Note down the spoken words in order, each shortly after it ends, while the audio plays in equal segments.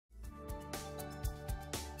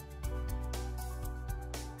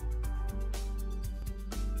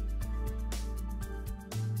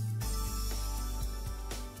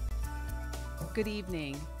Good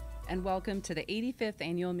evening, and welcome to the 85th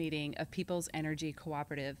annual meeting of People's Energy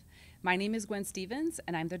Cooperative. My name is Gwen Stevens,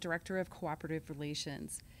 and I'm the Director of Cooperative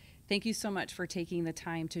Relations. Thank you so much for taking the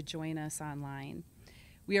time to join us online.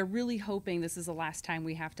 We are really hoping this is the last time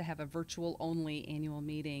we have to have a virtual-only annual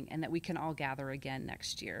meeting and that we can all gather again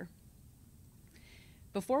next year.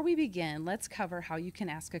 Before we begin, let's cover how you can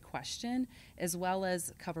ask a question, as well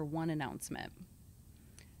as cover one announcement.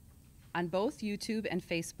 On both YouTube and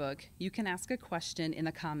Facebook, you can ask a question in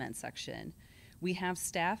the comment section. We have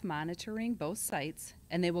staff monitoring both sites,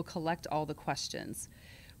 and they will collect all the questions.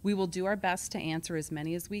 We will do our best to answer as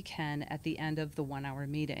many as we can at the end of the one-hour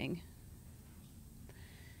meeting.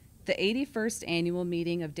 The 81st annual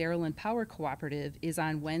meeting of Dairyland Power Cooperative is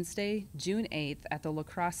on Wednesday, June 8th at the La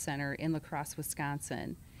Crosse Center in La Crosse,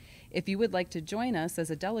 Wisconsin. If you would like to join us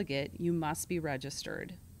as a delegate, you must be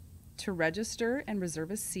registered. To register and reserve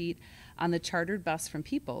a seat on the chartered bus from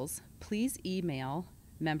Peoples, please email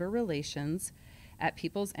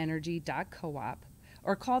memberrelations@peoplesenergy.coop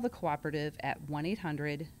or call the cooperative at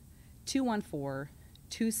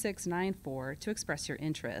 1-800-214-2694 to express your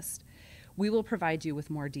interest. We will provide you with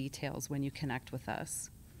more details when you connect with us.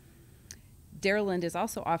 Dairyland is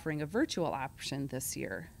also offering a virtual option this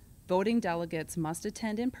year. Voting delegates must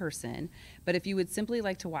attend in person, but if you would simply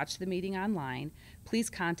like to watch the meeting online, please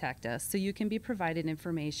contact us so you can be provided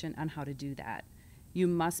information on how to do that. You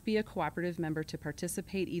must be a cooperative member to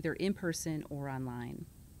participate either in person or online.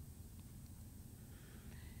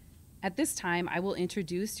 At this time, I will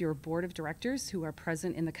introduce your board of directors who are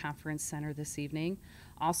present in the conference center this evening.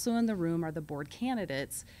 Also in the room are the board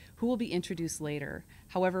candidates who will be introduced later.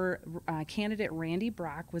 However, candidate Randy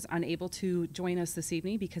Brock was unable to join us this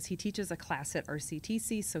evening because he teaches a class at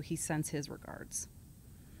RCTC, so he sends his regards.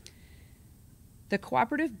 The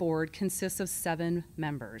cooperative board consists of 7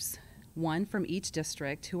 members, 1 from each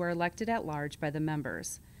district, who are elected at large by the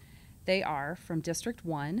members. They are from District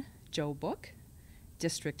 1, Joe Book,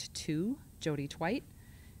 District 2, Jody Twite,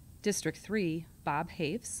 District 3, Bob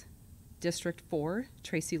Hafes, District 4,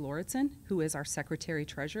 Tracy Lauritsen, who is our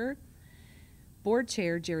Secretary-Treasurer, Board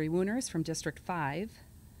Chair Jerry Wooner is from District 5,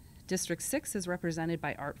 District 6 is represented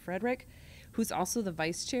by Art Frederick, who's also the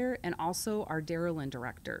Vice Chair and also our Dairyland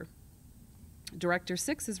Director. Director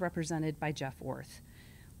 6 is represented by Jeff Orth.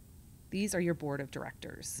 These are your Board of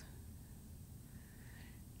Directors.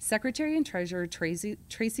 Secretary and Treasurer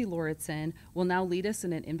Tracy Lauritsen will now lead us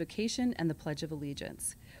in an invocation and the Pledge of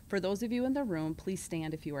Allegiance. For those of you in the room, please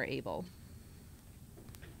stand if you are able.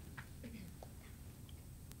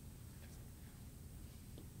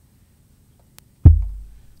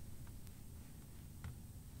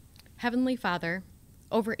 Heavenly Father,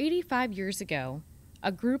 over 85 years ago,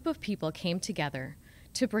 a group of people came together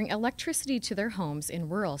to bring electricity to their homes in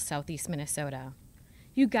rural southeast Minnesota.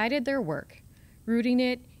 You guided their work, rooting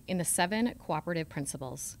it in the 7 cooperative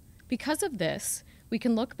principles. Because of this, we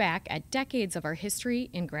can look back at decades of our history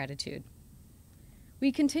in gratitude.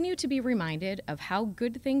 We continue to be reminded of how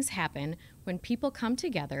good things happen when people come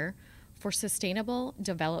together for sustainable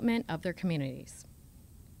development of their communities.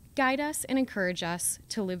 Guide us and encourage us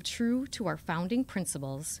to live true to our founding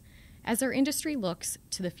principles as our industry looks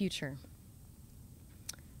to the future.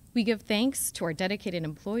 We give thanks to our dedicated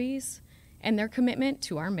employees and their commitment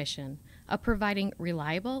to our mission of providing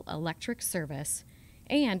reliable electric service,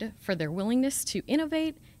 and for their willingness to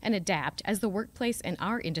innovate and adapt as the workplace and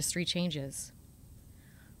our industry changes.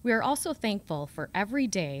 We are also thankful for every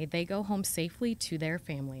day they go home safely to their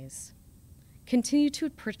families. Continue to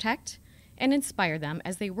protect and inspire them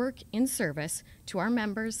as they work in service to our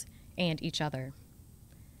members and each other.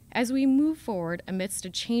 As we move forward amidst a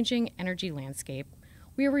changing energy landscape,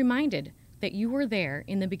 we are reminded that you were there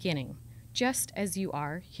in the beginning, just as you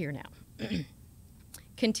are here now.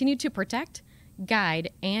 Continue to protect,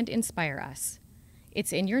 guide, and inspire us.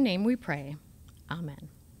 It's in your name we pray. Amen.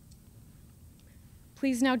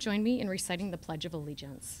 Please now join me in reciting the Pledge of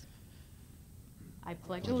Allegiance. I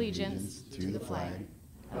pledge allegiance to the flag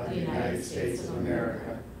of the United States of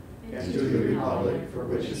America and to the republic for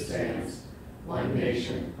which it stands, one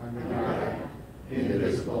nation, under God,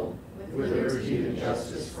 indivisible, with liberty and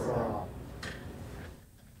justice for all.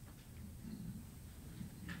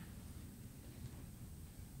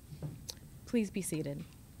 Please be seated.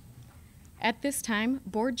 At this time,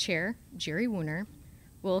 Board Chair Jerry Wooner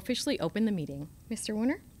will officially open the meeting. Mr.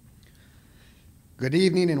 Wooner? Good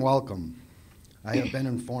evening and welcome. I have been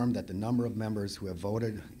informed that the number of members who have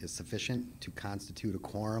voted is sufficient to constitute a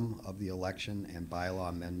quorum of the election and bylaw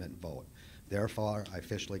amendment vote. Therefore, I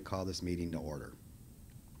officially call this meeting to order.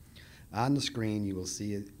 On the screen, you will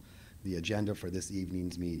see the agenda for this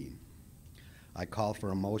evening's meeting. I call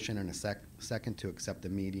for a motion and a second to accept the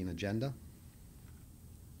meeting agenda.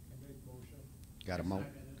 Got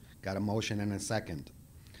a motion and a second.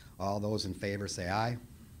 All those in favor say aye.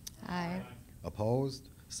 Aye. Opposed?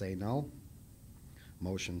 Say no.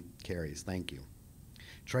 Motion carries. Thank you.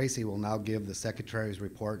 Tracy will now give the Secretary's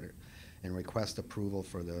report and request approval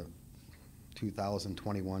for the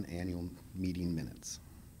 2021 annual meeting minutes.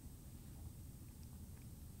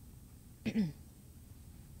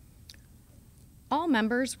 All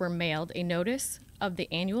members were mailed a notice of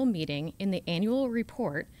the annual meeting in the annual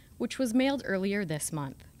report, which was mailed earlier this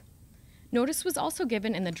month. Notice was also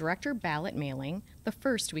given in the director ballot mailing the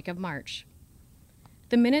first week of March.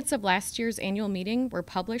 The minutes of last year's annual meeting were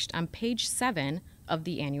published on page 7 of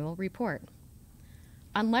the annual report.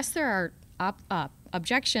 Unless there are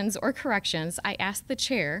objections or corrections, I ask the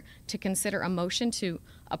chair to consider a motion to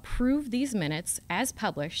approve these minutes as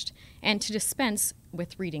published and to dispense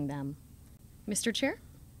with reading them. Mr. Chair?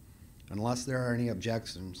 Unless there are any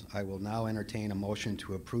objections, I will now entertain a motion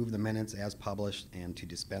to approve the minutes as published and to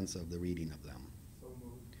dispense of the reading of them. So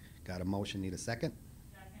moved. Got a motion, need a second?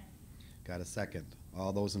 Second. Got a second.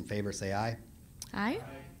 All those in favor say aye. Aye.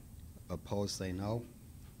 Opposed say no.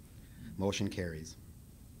 Motion carries.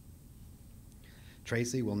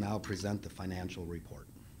 Tracy will now present the financial report.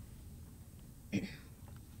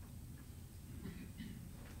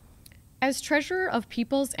 As treasurer of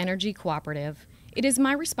People's Energy Cooperative, it is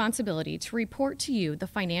my responsibility to report to you the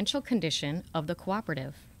financial condition of the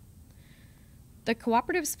cooperative. The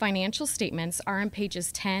cooperative's financial statements are on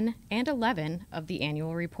pages 10 and 11 of the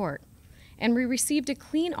annual report, and we received a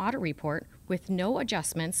clean audit report with no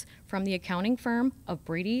adjustments from the accounting firm of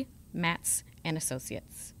Brady, Matz, and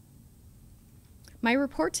Associates. My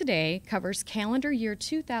report today covers calendar year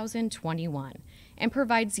 2021 and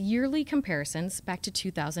provides yearly comparisons back to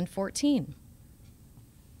 2014.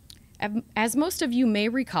 As most of you may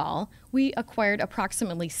recall, we acquired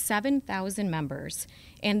approximately 7,000 members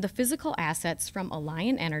and the physical assets from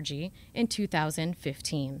Alliant Energy in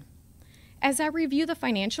 2015. As I review the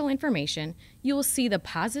financial information, you will see the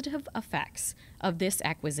positive effects of this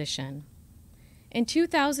acquisition. In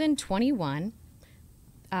 2021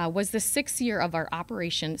 was the 6th year of our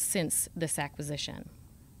operation since this acquisition.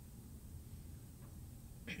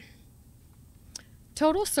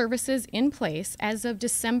 Total services in place as of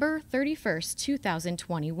December 31st,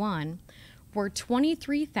 2021 were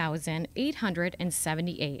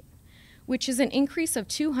 23,878, which is an increase of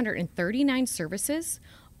 239 services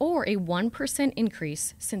or a 1%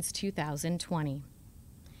 increase since 2020.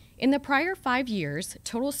 In the prior 5 years,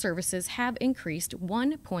 total services have increased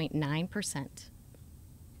 1.9%.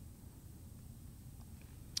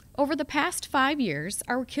 Over the past 5 years,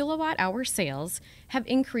 our kilowatt-hour sales have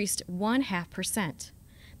increased 0.5%.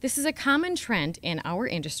 This is a common trend in our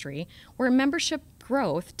industry where membership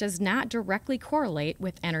growth does not directly correlate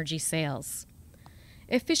with energy sales.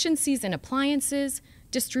 Efficiencies in appliances,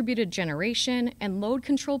 distributed generation, and load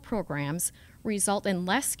control programs result in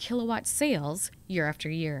less kilowatt sales year after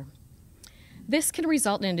year. This can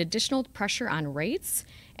result in additional pressure on rates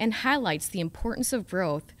and highlights the importance of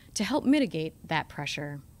growth to help mitigate that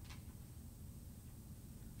pressure.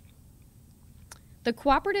 The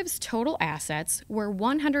cooperative's total assets were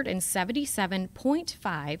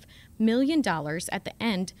 $177.5 million at the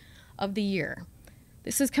end of the year.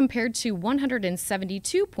 This is compared to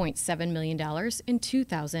 $172.7 million in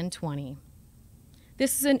 2020.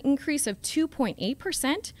 This is an increase of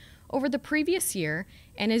 2.8% over the previous year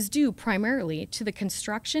and is due primarily to the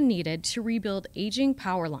construction needed to rebuild aging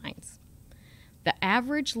power lines. The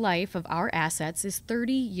average life of our assets is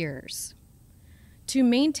 30 years. To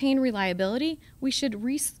maintain reliability, we should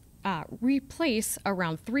replace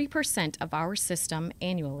around 3% of our system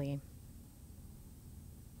annually.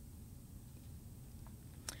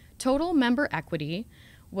 Total member equity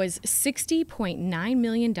was $60.9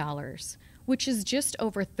 million, which is just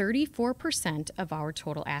over 34% of our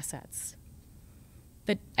total assets.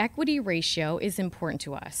 The equity ratio is important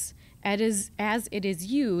to us, as it is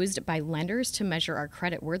used by lenders to measure our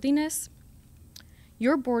creditworthiness.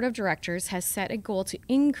 Your board of directors has set a goal to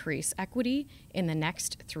increase equity in the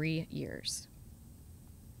next 3 years.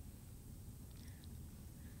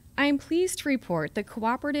 I am pleased to report the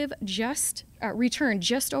cooperative returned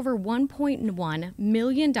just over $1.1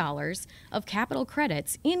 million of capital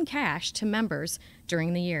credits in cash to members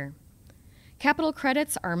during the year. Capital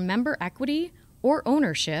credits are member equity or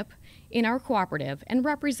ownership in our cooperative and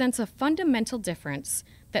represents a fundamental difference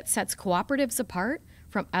that sets cooperatives apart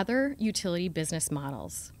from other utility business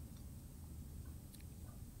models.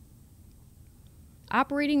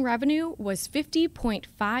 Operating revenue was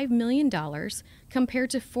 $50.5 million compared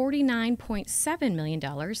to $49.7 million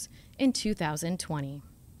in 2020.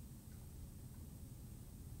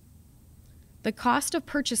 The cost of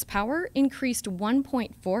purchased power increased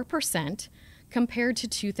 1.4% compared to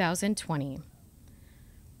 2020.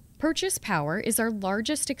 Purchased power is our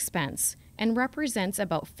largest expense and represents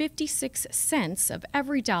about 56 cents of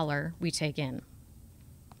every dollar we take in.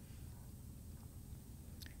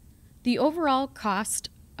 The overall cost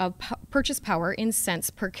of purchased power in cents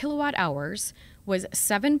per kilowatt hours was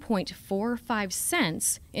 7.45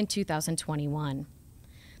 cents in 2021.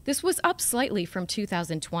 This was up slightly from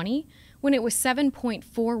 2020 when it was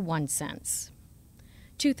 7.41 cents.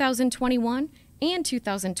 2021 and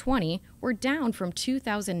 2020 were down from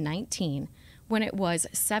 2019 when it was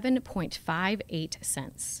 7.58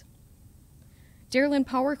 cents. Dairyland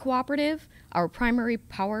Power Cooperative, our primary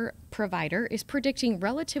power provider, is predicting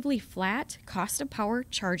relatively flat cost of power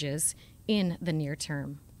charges in the near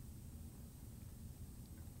term.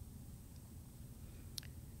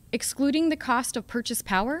 Excluding the cost of purchased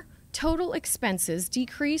power, total expenses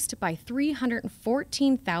decreased by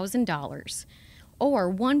 $314,000,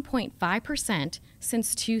 or 1.5%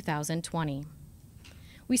 since 2020.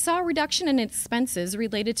 We saw a reduction in expenses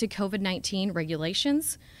related to COVID-19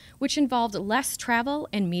 regulations, which involved less travel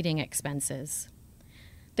and meeting expenses.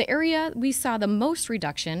 The area we saw the most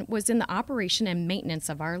reduction was in the operation and maintenance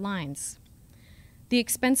of our lines. The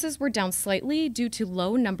expenses were down slightly due to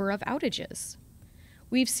low number of outages.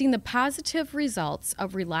 We've seen the positive results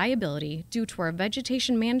of reliability due to our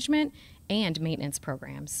vegetation management and maintenance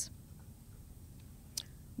programs.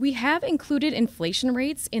 We have included inflation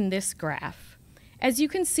rates in this graph. As you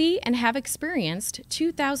can see and have experienced,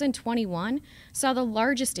 2021 saw the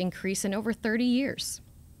largest increase in over 30 years.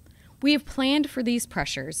 We have planned for these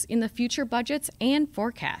pressures in the future budgets and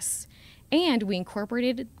forecasts, and we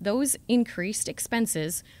incorporated those increased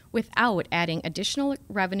expenses without adding additional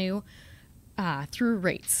revenue through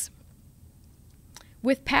rates.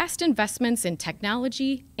 With past investments in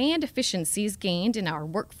technology and efficiencies gained in our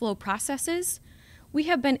workflow processes, we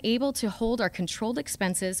have been able to hold our controlled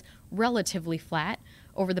expenses relatively flat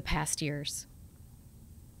over the past years.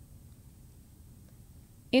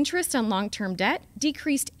 Interest on long-term debt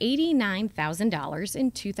decreased $89,000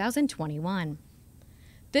 in 2021.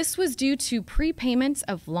 This was due to prepayments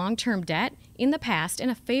of long-term debt in the past in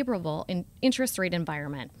a favorable interest rate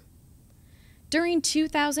environment. During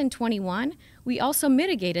 2021, we also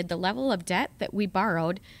mitigated the level of debt that we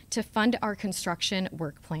borrowed to fund our construction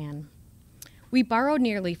work plan. We borrowed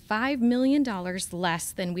nearly $5 million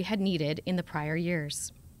less than we had needed in the prior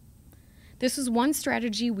years. This is one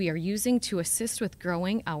strategy we are using to assist with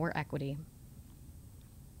growing our equity.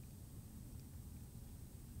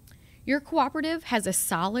 Your cooperative has a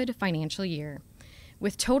solid financial year,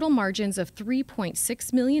 with total margins of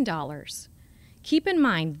 $3.6 million. Keep in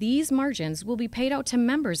mind, these margins will be paid out to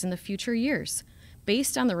members in the future years,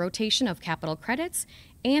 based on the rotation of capital credits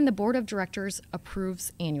and the Board of Directors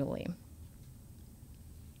approves annually.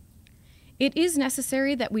 It is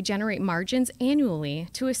necessary that we generate margins annually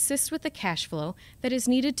to assist with the cash flow that is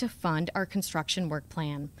needed to fund our construction work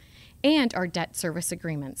plan and our debt service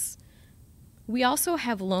agreements. We also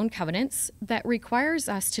have loan covenants that requires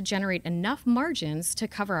us to generate enough margins to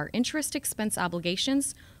cover our interest expense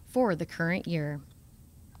obligations for the current year.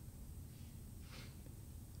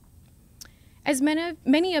 As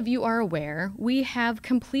many of you are aware, we have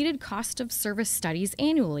completed cost of service studies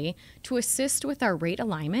annually to assist with our rate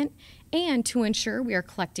alignment and to ensure we are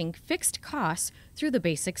collecting fixed costs through the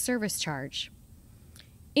basic service charge.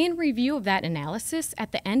 In review of that analysis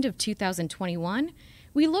at the end of 2021,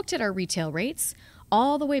 we looked at our retail rates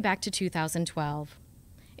all the way back to 2012.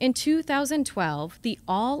 In 2012, the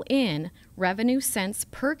all-in revenue cents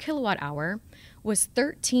per kilowatt hour was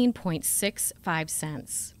 13.65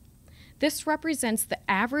 cents. This represents the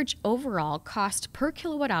average overall cost per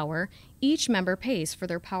kilowatt hour each member pays for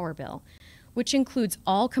their power bill, which includes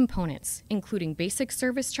all components, including basic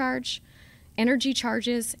service charge, energy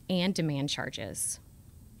charges, and demand charges.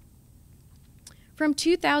 From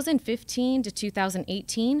 2015 to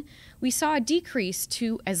 2018, we saw a decrease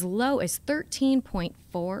to as low as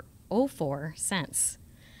 13.404 cents.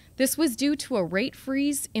 This was due to a rate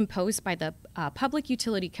freeze imposed by the Public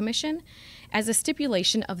Utility Commission as a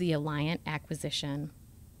stipulation of the Alliant acquisition.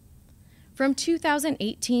 From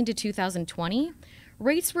 2018 to 2020,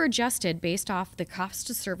 rates were adjusted based off the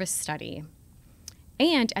cost of service study.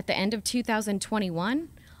 And at the end of 2021,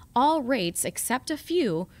 all rates except a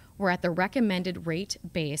few were at the recommended rate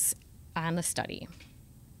base on the study.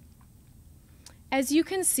 As you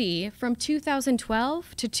can see, from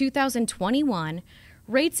 2012 to 2021,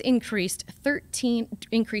 rates increased to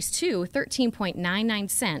 13.99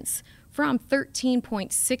 cents from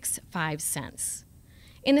 13.65 cents.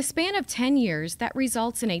 In the span of 10 years, that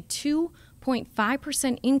results in a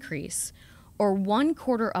 2.5% increase, or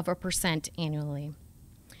 0.25% annually.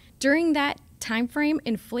 During that time frame,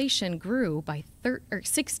 inflation grew by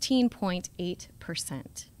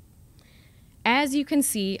 16.8%. As you can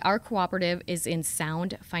see, our cooperative is in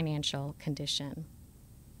sound financial condition.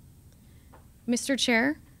 Mr.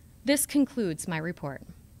 Chair, this concludes my report.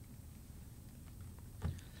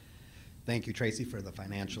 Thank you, Tracy, for the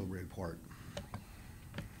financial report.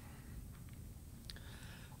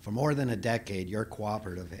 For more than a decade, your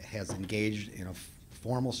cooperative has engaged in a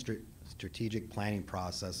formal strategic planning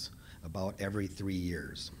process about every 3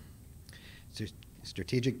 years.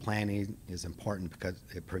 Strategic planning is important because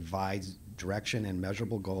it provides direction and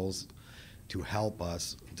measurable goals to help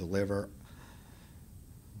us deliver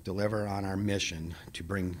on our mission to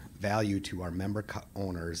bring value to our member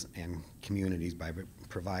owners and communities by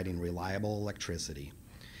providing reliable electricity,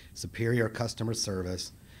 superior customer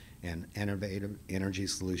service, and innovative energy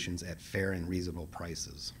solutions at fair and reasonable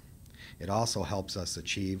prices. It also helps us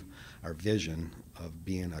achieve our vision of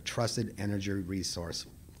being a trusted energy resource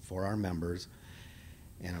for our members,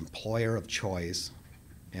 an employer of choice,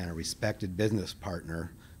 and a respected business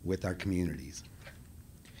partner with our communities.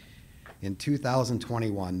 In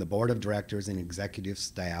 2021, the Board of Directors and executive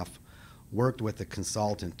staff worked with a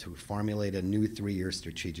consultant to formulate a new 3-year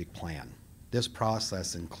strategic plan. This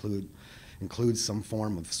process includes some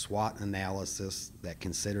form of SWOT analysis that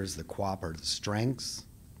considers the cooperative's strengths,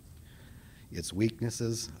 its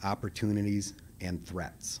weaknesses, opportunities, and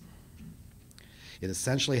threats. It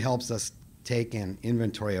essentially helps us take an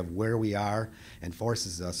inventory of where we are and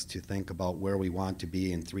forces us to think about where we want to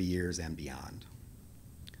be in 3 years and beyond.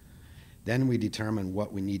 Then we determine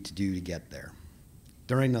what we need to do to get there.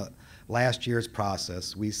 During the last year's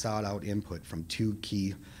process, we sought out input from 2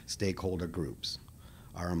 key stakeholder groups,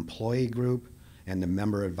 our employee group and the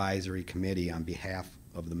member advisory committee on behalf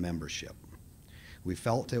of the membership. We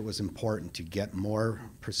felt it was important to get more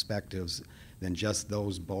perspectives than just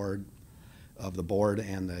those of the board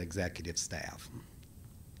and the executive staff.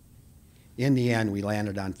 In the end, we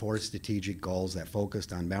landed on 4 strategic goals that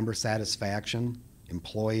focused on member satisfaction,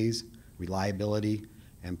 employees, reliability,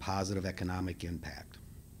 and positive economic impact.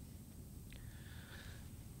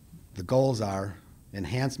 The goals are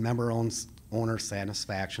enhance member owner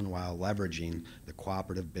satisfaction while leveraging the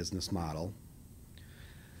cooperative business model,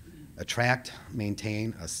 attract,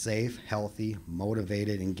 maintain a safe, healthy,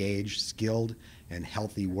 motivated, engaged, skilled, and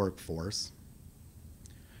healthy workforce,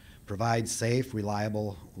 provide safe,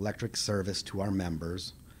 reliable electric service to our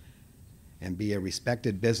members, and be a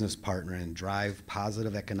respected business partner and drive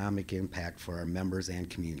positive economic impact for our members and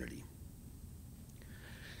community.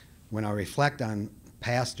 When I reflect on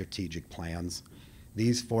past strategic plans,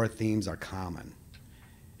 these 4 themes are common.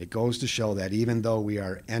 It goes to show that even though we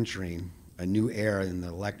are entering a new era in the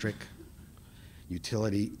electric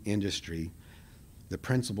utility industry, the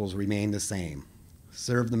principles remain the same.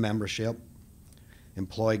 Serve the membership,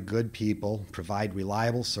 employ good people, provide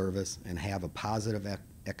reliable service, and have a positive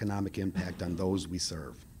economic impact on those we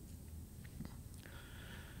serve.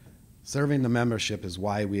 Serving the membership is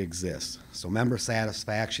why we exist, so member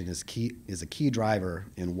satisfaction is a key driver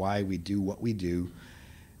in why we do what we do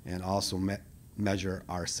and also measure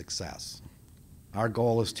our success. Our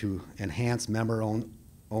goal is to enhance member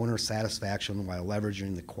owner satisfaction while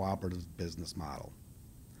leveraging the cooperative business model.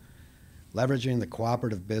 Leveraging the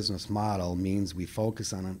cooperative business model means we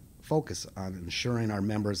focus on ensuring our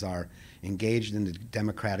members are engaged in the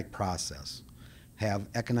democratic process, have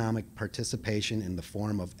economic participation in the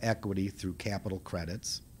form of equity through capital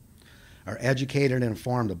credits, are educated and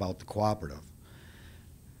informed about the cooperative,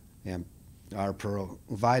 and are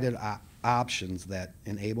provided options that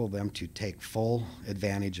enable them to take full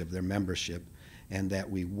advantage of their membership, and that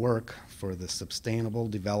we work for the sustainable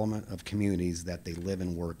development of communities that they live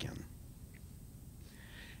and work in.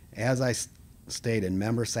 As I stated,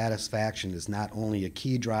 member satisfaction is not only a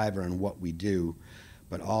key driver in what we do,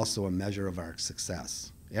 but also a measure of our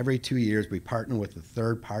success. Every 2 years, we partner with a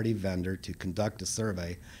third-party vendor to conduct a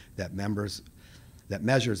survey that measures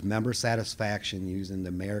member satisfaction using the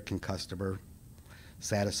American Customer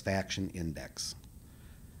Satisfaction Index.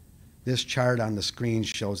 This chart on the screen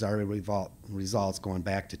shows our results going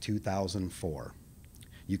back to 2004.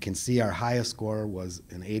 You can see our highest score was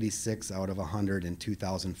an 86 out of 100 in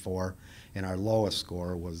 2004, and our lowest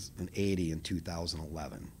score was an 80 in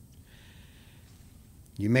 2011.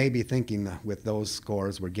 You may be thinking that with those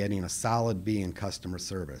scores we're getting a solid B in customer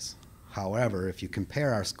service. However, if you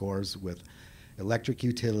compare our scores with electric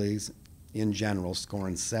utilities in general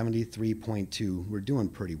scoring 73.2, we're doing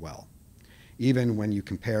pretty well. Even when you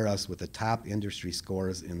compare us with the top industry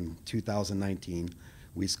scores in 2019,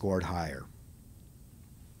 we scored higher.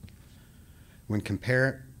 When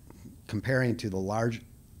comparing to the large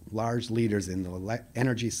leaders in the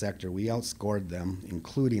energy sector, we outscored them,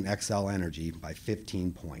 including Xcel Energy, by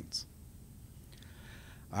 15 points.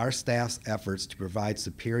 Our staff's efforts to provide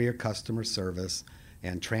superior customer service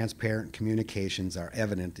and transparent communications are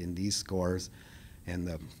evident in these scores and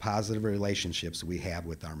the positive relationships we have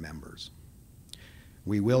with our members.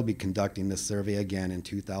 We will be conducting this survey again in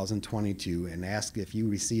 2022 and ask if you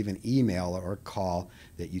receive an email or call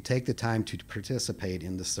that you take the time to participate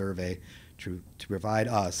in the survey to provide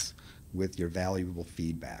us with your valuable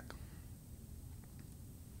feedback.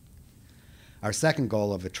 Our second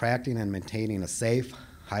goal of attracting and maintaining a safe,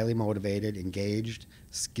 highly motivated, engaged,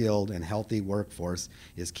 skilled, and healthy workforce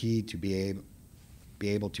is key to be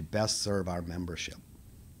able to best serve our membership.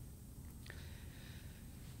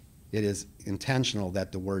 It is intentional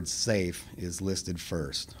that the word safe is listed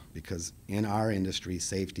first because in our industry,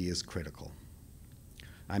 safety is critical.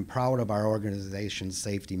 I'm proud of our organization's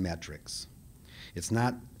safety metrics. It's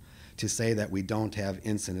not to say that we don't have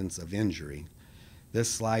incidents of injury. This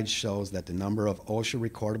slide shows that the number of OSHA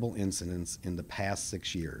recordable incidents in the past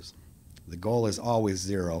 6 years. The goal is always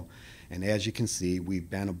 0, and as you can see, we've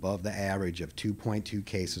been above the average of 2.2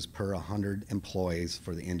 cases per 100 employees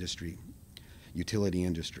for the utility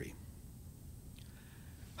industry.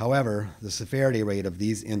 However, the severity rate of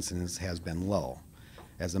these incidents has been low.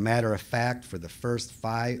 As a matter of fact, for the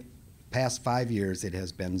past 5 years, it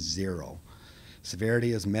has been 0.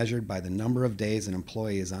 Severity is measured by the number of days an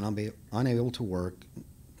employee is unable to work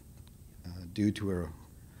due to a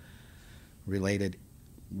related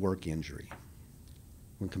work injury.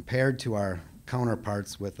 When compared to our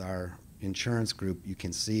counterparts with our insurance group, you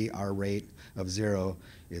can see our rate of 0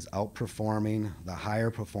 is outperforming the higher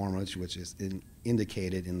performance, which is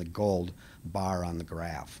indicated in the gold bar on the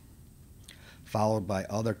graph, followed by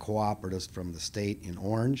other cooperatives from the state in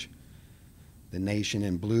orange, the nation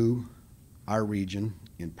in blue, our region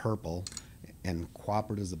in purple, and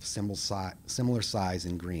cooperatives of similar size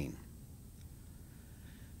in green.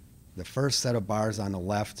 The first set of bars on the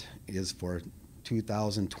left is for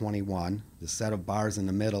 2021. The set of bars in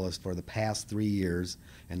the middle is for the past 3 years,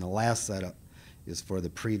 and the last set is for the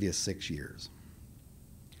previous 6 years.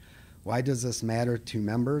 Why does this matter to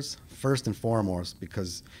members? First and foremost,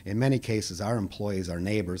 because in many cases our employees are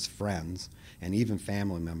neighbors, friends, and even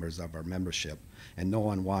family members of our membership, and no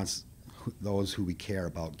one wants those who we care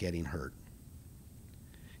about getting hurt.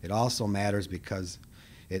 It also matters because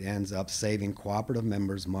it ends up saving cooperative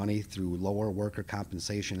members money through lower worker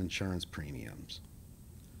compensation insurance premiums.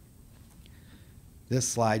 This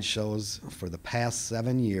slide shows for the past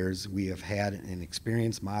 7 years we have had an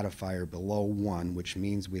experience modifier below 1, which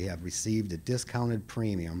means we have received a discounted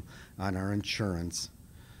premium on our insurance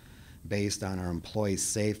based on our employees'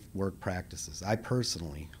 safe work practices. I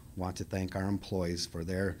personally want to thank our employees for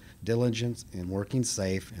their diligence in working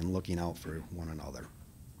safe and looking out for one another.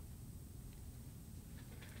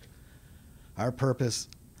 Our purpose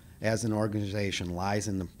as an organization lies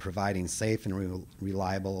in providing safe and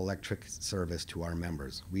reliable electric service to our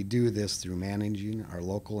members. We do this through managing our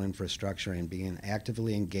local infrastructure and being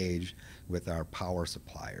actively engaged with our power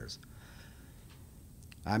suppliers.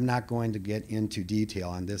 I'm not going to get into detail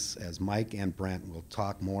on this as Mike and Brent will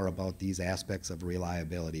talk more about these aspects of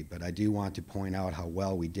reliability, but I do want to point out how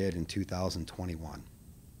well we did in 2021.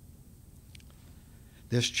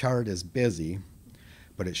 This chart is busy,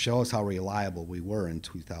 but it shows how reliable we were in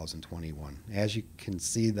 2021. As you can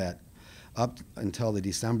see that up until the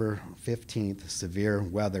December 15th severe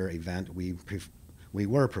weather event, we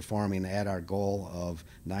were performing at our goal of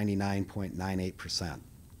 99.98%.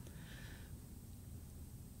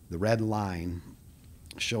 The red line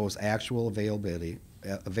shows actual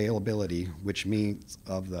availability, which means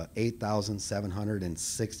of the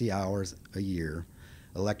 8,760 hours a year,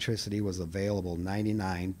 electricity was available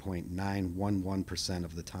 99.911%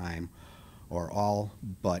 of the time, or all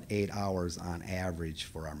but 8 hours on average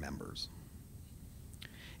for our members.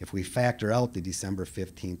 If we factor out the December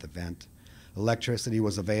 15th event, electricity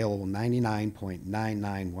was available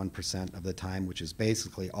 99.991% of the time, which is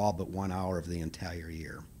basically all but 1 hour of the entire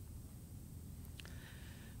year.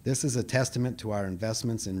 This is a testament to our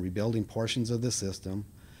investments in rebuilding portions of the system,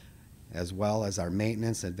 as well as our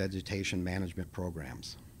maintenance and vegetation management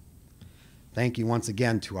programs. Thank you once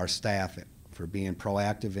again to our staff for for being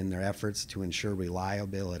proactive in their efforts to ensure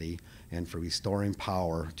reliability and for restoring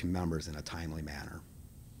power to members in a timely manner.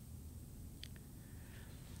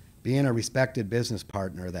 Being a respected business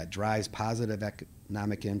partner that drives positive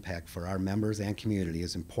economic impact for our members and community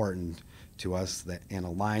is important to us and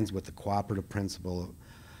aligns with the cooperative principle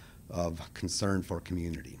of concern for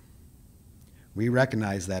community. We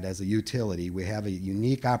recognize that as a utility, we have a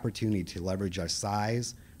unique opportunity to leverage our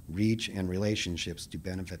size, reach, and relationships to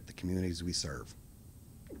benefit the communities we serve.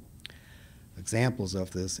 Examples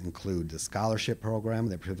of this include the scholarship program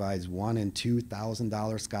that provides $1,000 and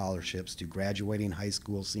 $2,000 scholarships to graduating high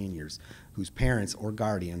school seniors whose parents or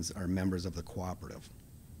guardians are members of the cooperative.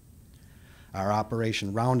 Our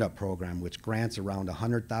Operation Roundup program, which grants around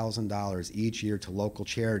 $100,000 each year to local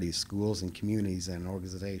charities, schools, and communities and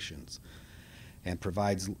organizations, and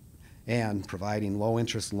providing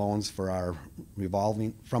low-interest loans from our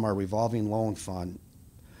revolving loan fund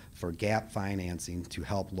for gap financing to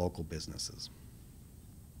help local businesses.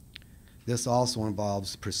 This also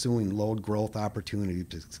involves pursuing load growth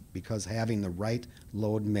opportunities because having the right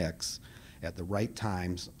load mix at the right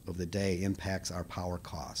times of the day impacts our power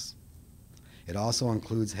costs. It also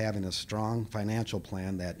includes having a strong financial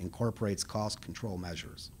plan that incorporates cost control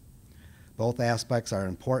measures. Both aspects are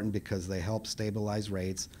important because they help stabilize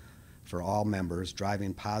rates for all members,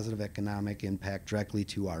 driving positive economic impact directly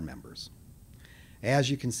to our members. As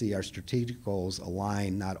you can see, our strategic goals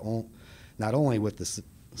align not only with the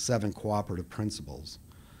 7 cooperative principles,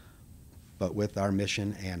 but with our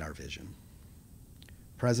mission and our vision.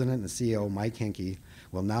 President and CEO Mike Hinkie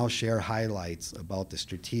will now share highlights about the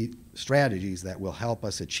strategies that will help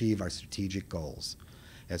us achieve our strategic goals.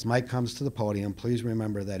 As Mike comes to the podium, please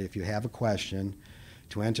remember that if you have a question,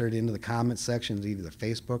 to enter it into the comment section of either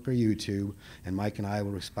Facebook or YouTube, and Mike and I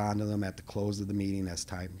will respond to them at the close of the meeting as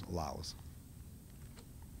time allows.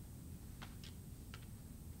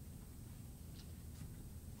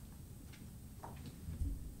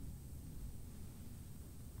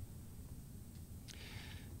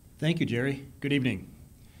 Thank you, Jerry. Good evening.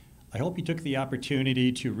 I hope you took the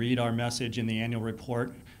opportunity to read our message in the annual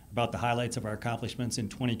report about the highlights of our accomplishments in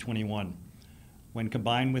 2021. When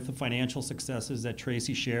combined with the financial successes that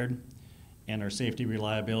Tracy shared and our safety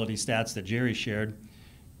reliability stats that Jerry shared,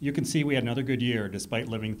 you can see we had another good year despite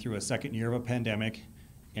living through a second year of a pandemic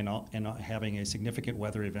and having a significant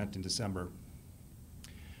weather event in December.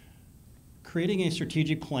 Creating a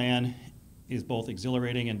strategic plan is both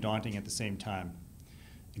exhilarating and daunting at the same time.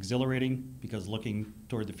 Exhilarating because looking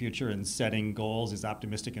toward the future and setting goals is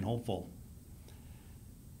optimistic and hopeful.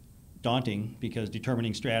 Daunting because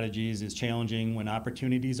determining strategies is challenging when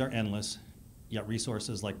opportunities are endless, yet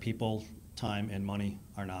resources like people, time, and money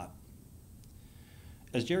are not.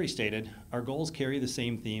 As Jerry stated, our goals carry the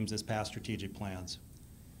same themes as past strategic plans.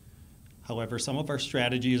 However, some of our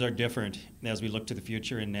strategies are different as we look to the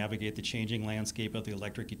future and navigate the changing landscape of the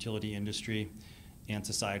electric utility industry and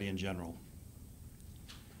society in general.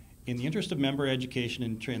 In the interest of member education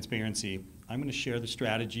and transparency, I'm going to share the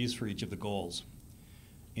strategies for each of the goals.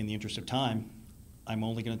 In the interest of time, I'm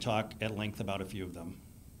only going to talk at length about a few of them.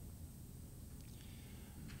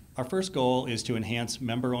 Our first goal is to enhance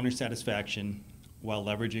member owner satisfaction while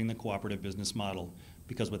leveraging the cooperative business model,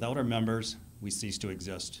 because without our members, we cease to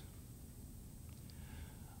exist.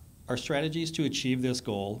 Our strategies to achieve this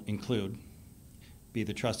goal include: be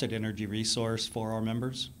the trusted energy resource for our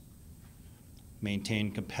members,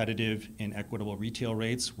 maintain competitive and equitable retail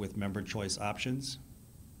rates with member choice options,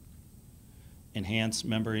 enhance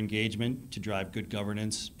member engagement to drive good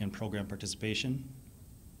governance and program participation,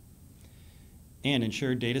 and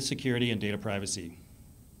ensure data security and data privacy.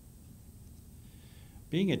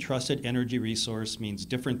 Being a trusted energy resource means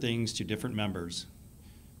different things to different members,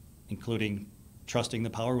 including trusting the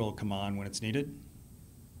power will come on when it's needed,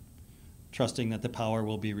 trusting that the power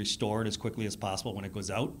will be restored as quickly as possible when it goes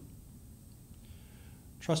out,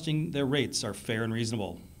 trusting their rates are fair and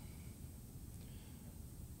reasonable,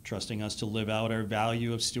 trusting us to live out our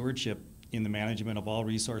value of stewardship in the management of all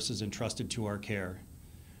resources entrusted to our care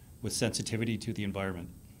with sensitivity to the environment,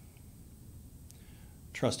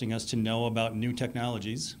 trusting us to know about new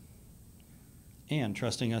technologies, and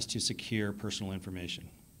trusting us to secure personal information.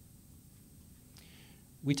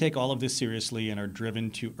 We take all of this seriously and are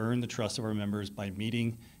driven to earn the trust of our members by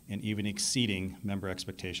meeting and even exceeding member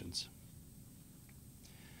expectations.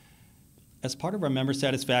 As part of our member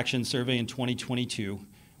satisfaction survey in 2022,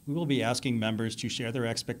 we will be asking members to share their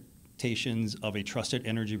expectations of a trusted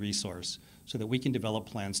energy resource so that we can develop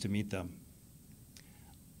plans to meet them.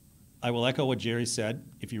 I will echo what Jerry said.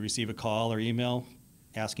 If you receive a call or email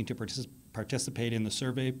asking to participate in the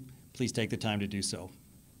survey, please take the time to do so.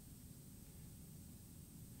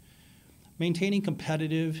 Maintaining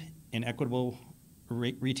competitive and equitable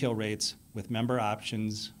retail rates with member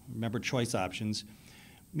choice options,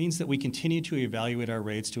 means that we continue to evaluate our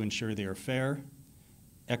rates to ensure they are fair,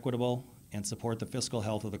 equitable, and support the fiscal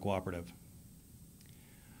health of the cooperative.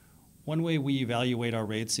 One way we evaluate our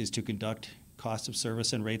rates is to conduct cost of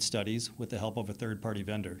service and rate studies with the help of a third-party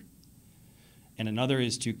vendor. And another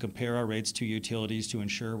is to compare our rates to utilities to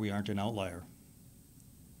ensure we aren't an outlier.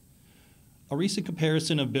 A recent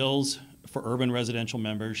comparison of bills for urban residential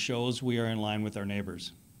members shows we are in line with our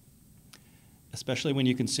neighbors, especially when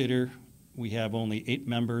you consider we have only 8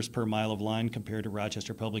 members per mile of line compared to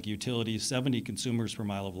Rochester Public Utilities' 70 consumers per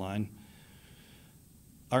mile of line.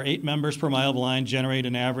 Our 8 members per mile of line generate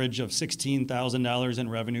an average of $16,000 in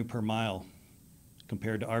revenue per mile,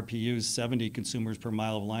 compared to RPU's 70 consumers per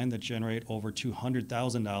mile of line that generate over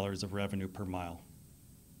 $200,000 of revenue per mile.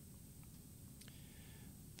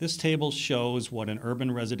 This table shows what an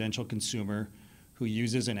urban residential consumer who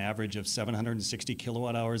uses an average of 760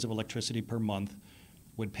 kilowatt hours of electricity per month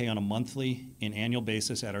would pay on a monthly and annual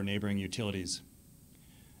basis at our neighboring utilities.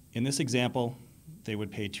 In this example, they would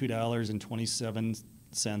pay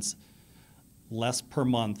 $2.27 less per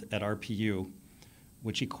month at RPU,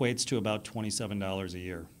 which equates to about $27 a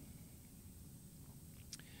year.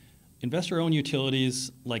 Investor-owned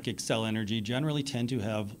utilities like Xcel Energy generally tend to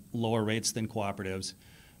have lower rates than cooperatives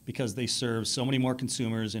because they serve so many more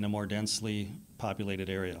consumers in a more densely populated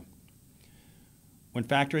area. When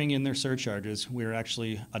factoring in their surcharges, we are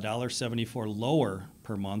actually $1.74 lower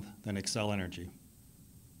per month than Xcel Energy.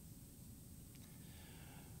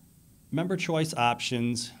 Member choice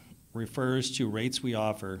options refers to rates we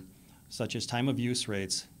offer, such as time of use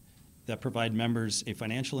rates, that provide members a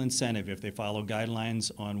financial incentive if they follow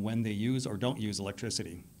guidelines on when they use or don't use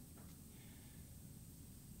electricity.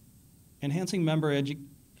 Enhancing member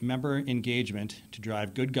engagement to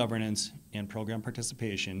drive good governance and program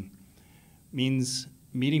participation means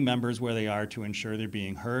meeting members where they are to ensure they're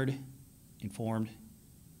being heard, informed,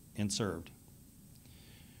 and served.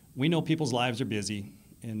 We know people's lives are busy,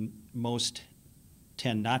 and most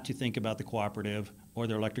tend not to think about the cooperative or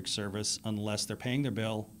their electric service unless they're paying their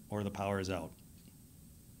bill or the power is out.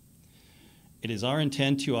 It is our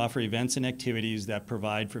intent to offer events and activities that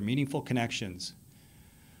provide for meaningful connections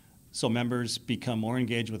so members become more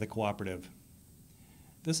engaged with the cooperative.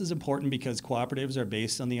 This is important because cooperatives are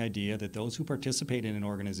based on the idea that those who participate in an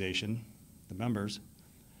organization, the members,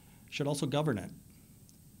 should also govern it.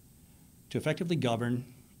 To effectively govern,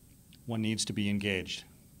 one needs to be engaged.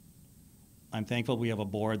 I'm thankful we have a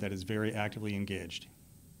board that is very actively engaged.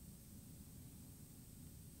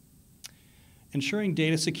 Ensuring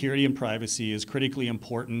data security and privacy is critically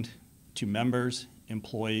important to members,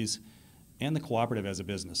 employees, and the cooperative as a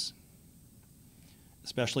business,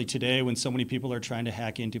 especially today when so many people are trying to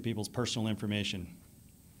hack into people's personal information.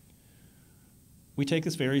 We take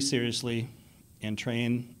this very seriously and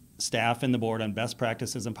train staff and the board on best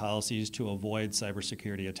practices and policies to avoid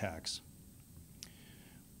cybersecurity attacks.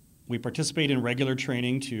 We participate in regular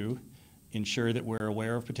training to ensure that we're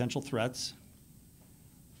aware of potential threats,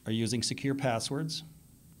 are using secure passwords,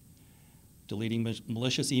 deleting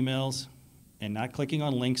malicious emails, and not clicking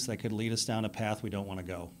on links that could lead us down a path we don't want to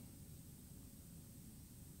go.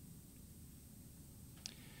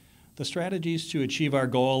 The strategies to achieve our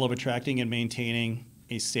goal of attracting and maintaining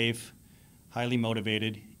a safe, highly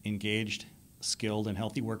motivated, engaged, skilled, and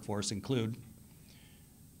healthy workforce include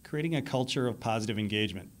creating a culture of positive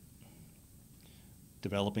engagement,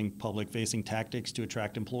 developing public-facing tactics to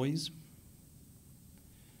attract employees,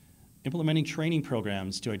 implementing training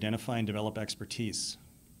programs to identify and develop expertise,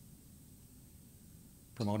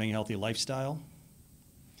 promoting a healthy lifestyle,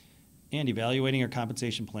 and evaluating our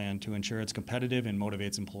compensation plan to ensure it's competitive and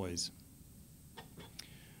motivates employees.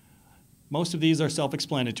 Most of these are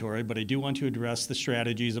self-explanatory, but I do want to address the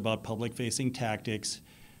strategies about public-facing tactics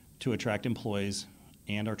to attract employees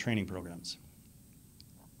and our training programs.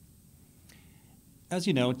 As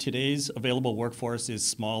you know, today's available workforce is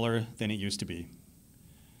smaller than it used to be.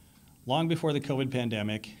 Long before the COVID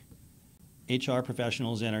pandemic, HR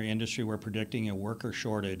professionals in our industry were predicting a worker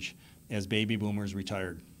shortage as baby boomers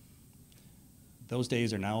retired. Those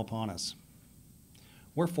days are now upon us.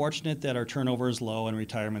 We're fortunate that our turnover is low and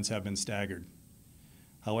retirements have been staggered.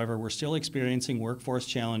 However, we're still experiencing workforce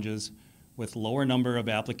challenges with lower number of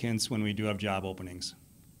applicants when we do have job openings.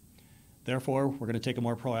 Therefore, we're going to take a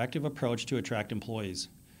more proactive approach to attract employees,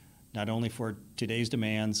 not only for today's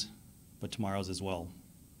demands, but tomorrow's as well.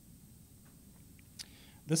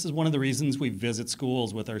 This is one of the reasons we visit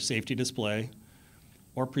schools with our safety display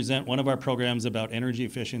or present one of our programs about energy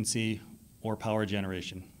efficiency or power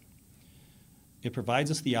generation. It provides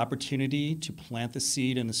us the opportunity to plant the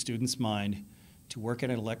seed in the student's mind to work at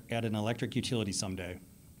an electric utility someday.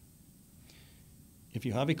 If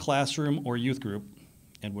you have a classroom or youth group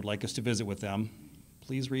and would like us to visit with them,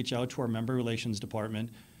 please reach out to our Member Relations Department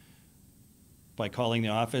by calling the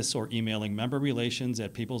office or emailing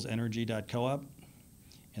memberrelations@peoplesenergy.coop,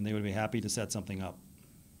 and they would be happy to set something up.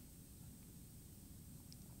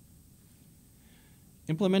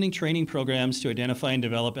 Implementing training programs to identify and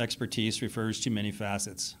develop expertise refers to many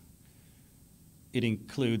facets. It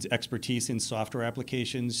includes expertise in software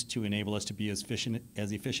applications to enable us to be as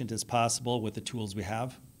efficient as possible with the tools we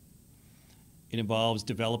have. It involves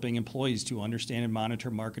developing employees to understand and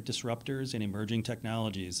monitor market disruptors and emerging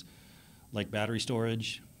technologies like battery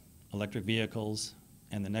storage, electric vehicles,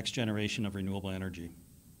 and the next generation of renewable energy.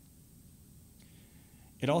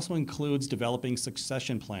 It also includes developing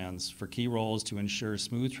succession plans for key roles to ensure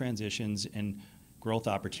smooth transitions and growth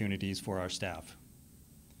opportunities for our staff.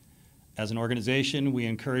 As an organization, we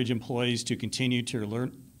encourage employees to continue to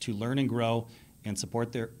learn and grow and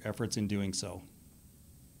support their efforts in doing so.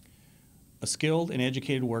 A skilled and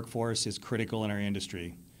educated workforce is critical in our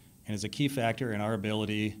industry and is a key factor in our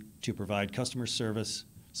ability to provide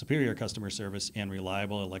superior customer service, and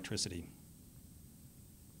reliable electricity.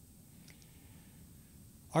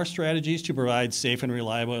 Our strategies to provide safe and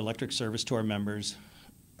reliable electric service to our members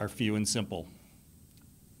are few and simple.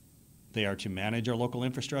 They are to manage our local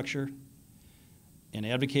infrastructure and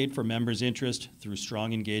advocate for members' interest through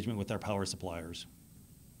strong engagement with our power suppliers.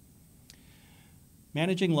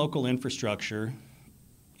 Managing local infrastructure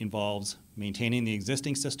involves maintaining the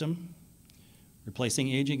existing system, replacing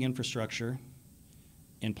aging infrastructure,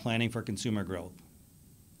 and planning for consumer growth.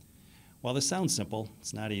 While this sounds simple,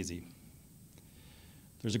 it's not easy.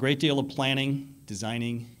 There's a great deal of planning,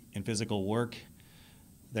 designing, and physical work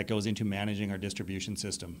that goes into managing our distribution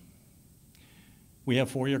system. We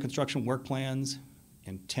have 4-year construction work plans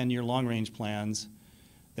and 10-year long-range plans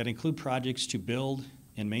that include projects to build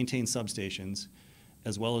and maintain substations,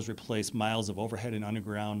 as well as replace miles of overhead and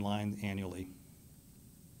underground lines annually.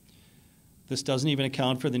 This doesn't even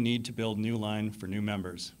account for the need to build new line for new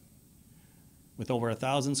members. With over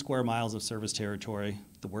 1,000 square miles of service territory,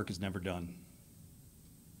 the work is never done.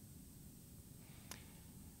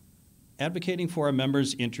 Advocating for our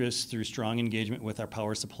members' interests through strong engagement with our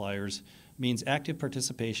power suppliers means active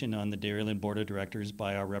participation on the Dairyland Board of Directors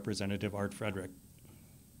by our representative, Art Frederick.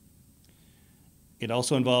 It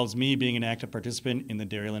also involves me being an active participant in the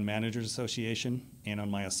Dairyland Managers Association and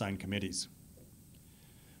on my assigned committees.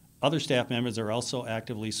 Other staff members are also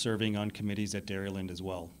actively serving on committees at Dairyland as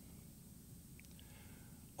well.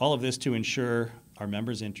 All of this to ensure our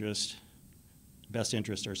members' best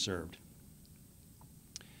interests are served.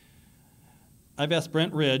 I've asked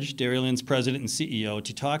Brent Ridge, Dairyland's president and CEO,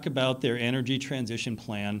 to talk about their energy transition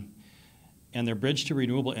plan and their bridge to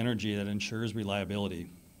renewable energy that ensures reliability.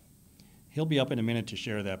 He'll be up in a minute to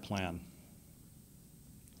share that plan.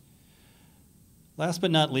 Last but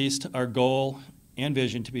not least, our goal and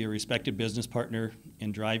vision to be a respected business partner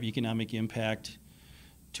and drive economic impact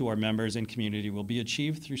to our members and community will be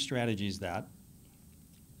achieved through strategies that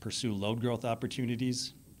pursue load growth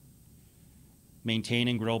opportunities, maintain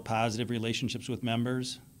and grow positive relationships with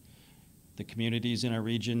members, the communities in our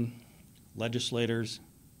region, legislators,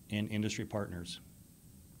 and industry partners.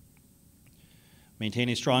 Maintain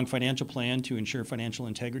a strong financial plan to ensure financial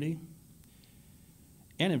integrity,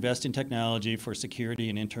 and invest in technology for security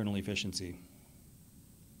and internal efficiency.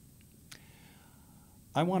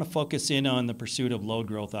 I want to focus in on the pursuit of load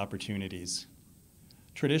growth opportunities.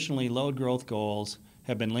 Traditionally, load growth goals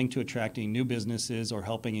have been linked to attracting new businesses or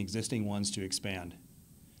helping existing ones to expand.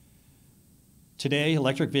 Today,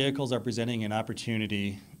 electric vehicles are presenting an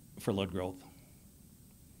opportunity for load growth.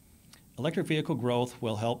 Electric vehicle growth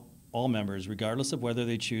will help all members, regardless of whether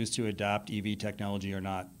they choose to adopt EV technology or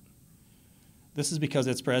not. This is because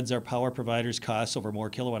it spreads our power providers' costs over more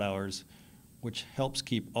kilowatt hours, which helps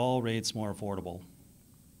keep all rates more affordable.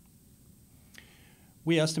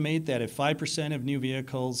 We estimate that if 5% of new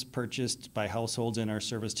vehicles purchased by households in our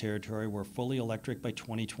service territory were fully electric by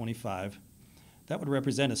 2025, that would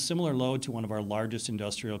represent a similar load to one of our largest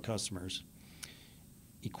industrial customers,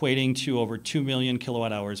 equating to over 2 million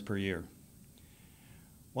kilowatt hours per year.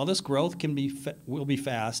 While this growth will be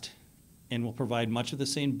fast and will provide much of the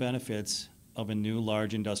same benefits of a new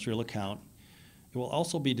large industrial account, it will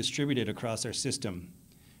also be distributed across our system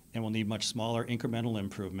and will need much smaller incremental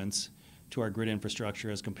improvements to our grid infrastructure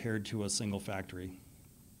as compared to a single factory.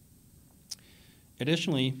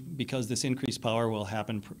 Additionally, because this increased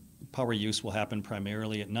power use will happen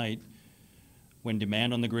primarily at night when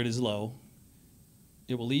demand on the grid is low,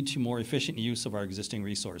 it will lead to more efficient use of our existing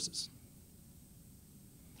resources.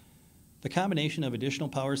 The combination of additional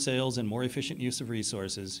power sales and more efficient use of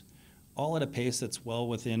resources, all at a pace that's well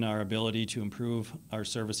within our ability to improve our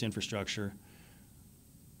service infrastructure,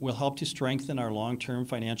 will help to strengthen our long-term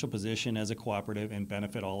financial position as a cooperative and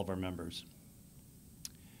benefit all of our members.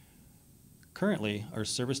 Currently, our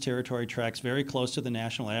service territory tracks very close to the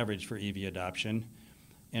national average for EV adoption,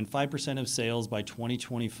 and 5% of sales by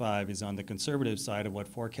 2025 is on the conservative side of what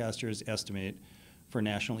forecasters estimate for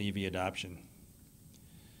national EV adoption.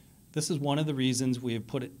 This is one of the reasons we have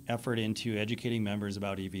put effort into educating members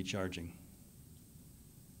about EV charging.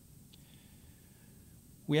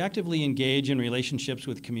 We actively engage in relationships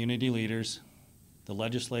with community leaders, the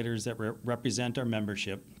legislators that represent our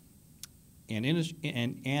membership, and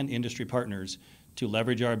industry partners to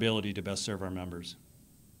leverage our ability to best serve our members.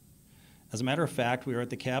 As a matter of fact, we were at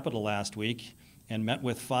the Capitol last week and met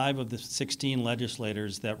with 5 of the 16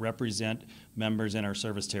 legislators that represent members in our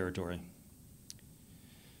service territory.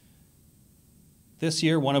 This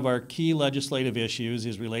year, one of our key legislative issues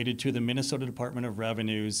is related to the Minnesota Department of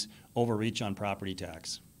Revenue's overreach on property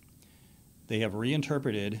tax. They have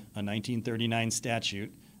reinterpreted a 1939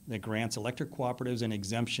 statute that grants electric cooperatives an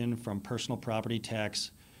exemption from personal property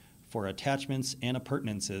tax for attachments and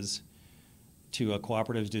appurtenances to a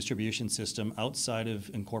cooperative's distribution system outside of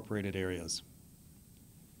incorporated areas.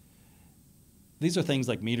 These are things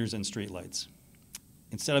like meters and streetlights.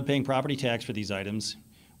 Instead of paying property tax for these items,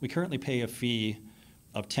 we currently pay a fee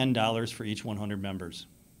of $10 for each 100 members.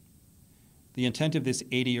 The intent of this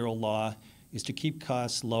 80-year-old law is to keep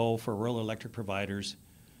costs low for rural electric providers,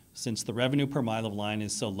 since the revenue per mile of line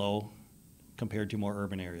is so low compared to more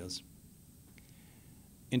urban areas.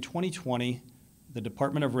 In 2020, the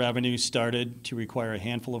Department of Revenue started to require a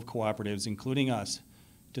handful of cooperatives, including us,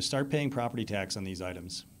 to start paying property tax on these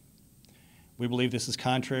items. We believe this is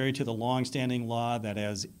contrary to the long-standing law that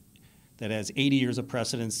has 80 years of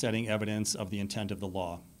precedent-setting evidence of the intent of the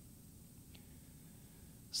law.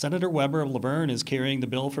 Senator Weber of Laverne is carrying the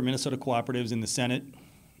bill for Minnesota cooperatives in the Senate,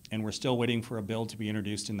 and we're still waiting for a bill to be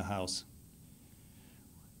introduced in the House.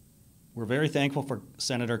 We're very thankful for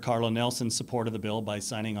Senator Carla Nelson's support of the bill by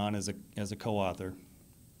signing on as a co-author.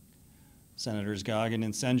 Senators Goggin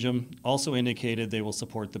and Senjum also indicated they will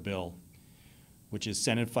support the bill, which is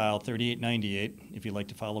Senate File 3898, if you'd like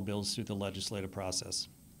to follow bills through the legislative process.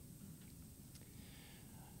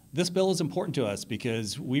 This bill is important to us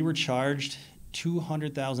because we were charged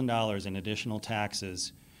 $200,000 in additional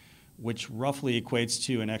taxes, which roughly equates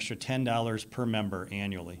to an extra $10 per member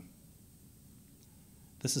annually.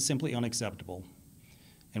 This is simply unacceptable,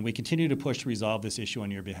 and we continue to push to resolve this issue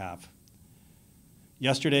on your behalf.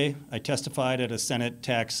 Yesterday, I testified at a Senate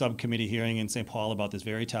Tax Subcommittee hearing in St. Paul about this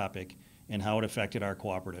very topic and how it affected our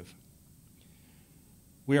cooperative.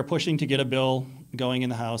 We are pushing to get a bill going in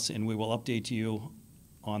the House, and we will update you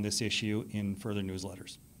on this issue in further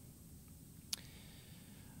newsletters.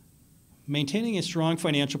 Maintaining a strong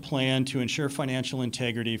financial plan to ensure financial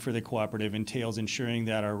integrity for the cooperative entails ensuring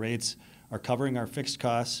that our rates are covering our fixed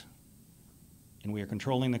costs, and we are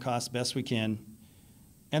controlling the costs best we can,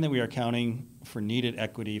 and that we are accounting for needed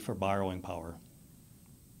equity for borrowing power.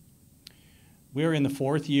 We are in the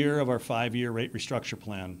 4th year of our 5-year rate restructure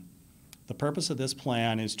plan. The purpose of this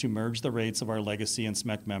plan is to merge the rates of our legacy and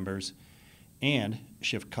SMEC members and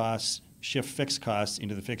shift fixed costs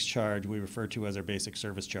into the fixed charge we refer to as our basic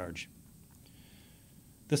service charge.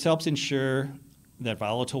 This helps ensure that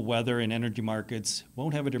volatile weather and energy markets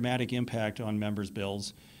won't have a dramatic impact on members'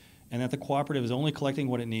 bills, and that the cooperative is only collecting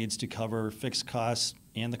what it needs to cover fixed costs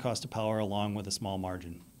and the cost of power along with a small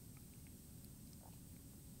margin.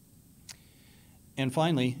 And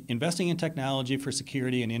finally, investing in technology for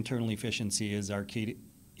security and internal efficiency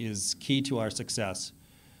is key to our success,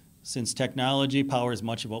 since technology powers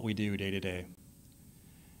much of what we do day to day.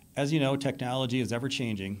 As you know, technology is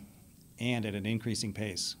ever-changing and at an increasing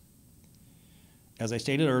pace. As I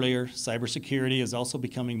stated earlier, cybersecurity is also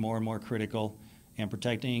becoming more and more critical, and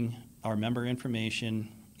protecting our member information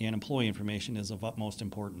and employee information is of utmost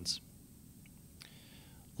importance.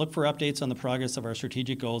 Look for updates on the progress of our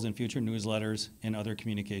strategic goals in future newsletters and other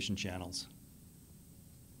communication channels.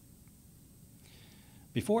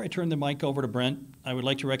 Before I turn the mic over to Brent, I would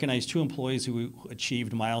like to recognize 2 employees who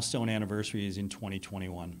achieved milestone anniversaries in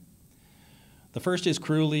 2021. The first is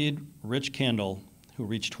crew lead Rich Kendall, who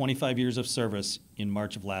reached 25 years of service in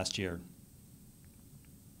March of last year.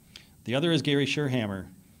 The other is Gary Scherhammer,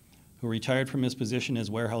 who retired from his position as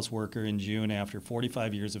warehouse worker in June after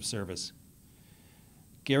 45 years of service.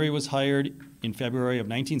 Gary was hired in February of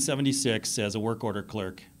 1976 as a work order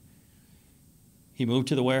clerk. He moved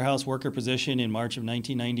to the warehouse worker position in March of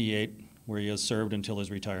 1998, where he has served until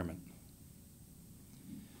his retirement.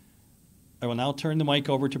 I will now turn the mic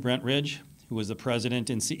over to Brent Ridge, who is the president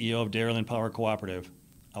and CEO of Dairyland Power Cooperative,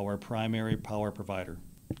 our primary power provider.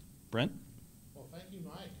 Brent? Well, thank you,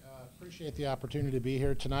 Mike. Appreciate the opportunity to be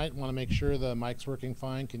here tonight. Want to make sure the mic's working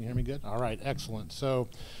fine. Can you hear me good? All right, excellent. So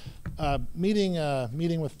meeting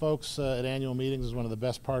with folks at annual meetings is one of the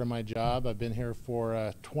best part of my job. I've been here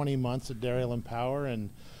for 20 months at Dairyland Power, and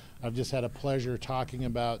I've just had a pleasure talking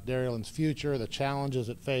about Dairyland's future, the challenges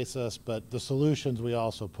that face us, but the solutions we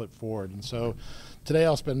also put forward. And so today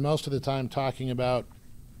I'll spend most of the time talking about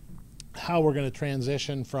how we're going to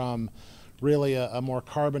transition from really a more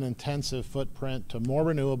carbon-intensive footprint to more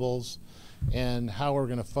renewables, and how we're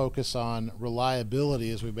going to focus on reliability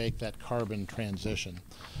as we make that carbon transition.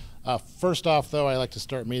 First off, though, I like to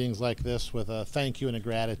start meetings like this with a thank you and a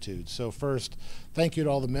gratitude. So first, thank you to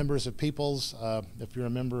all the members of Peoples. If you're a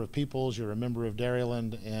member of Peoples, you're a member of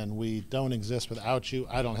Dairyland, and we don't exist without you.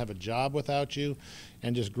 I don't have a job without you,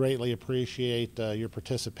 and just greatly appreciate your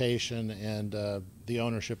participation and the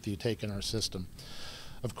ownership that you take in our system.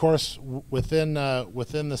 Of course, within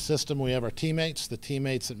the system, we have our teammates, the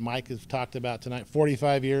teammates that Mike has talked about tonight.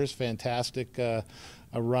 45 years, fantastic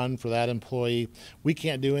a run for that employee. We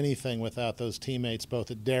can't do anything without those teammates,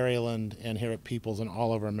 both at Dairyland and here at Peoples and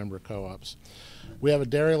all of our member co-ops. We have a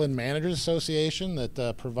Dairyland Managers Association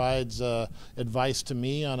that provides advice to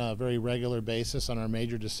me on a very regular basis on our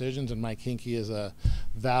major decisions, and Mike Hinkie is a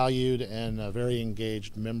valued and a very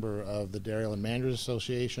engaged member of the Dairyland Managers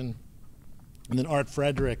Association. And then Art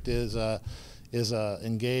Frederick is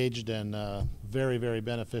engaged and very, very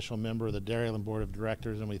beneficial member of the Dairyland Board of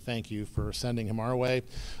Directors, and we thank you for sending him our way.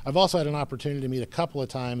 I've also had an opportunity to meet a couple of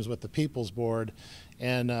times with the Peoples Board,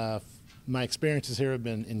 and my experiences here have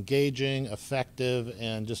been engaging, effective,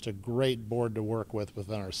 and just a great board to work with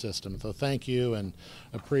within our system. So thank you and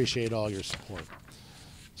appreciate all your support.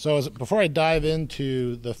 So before I dive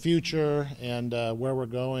into the future and where we're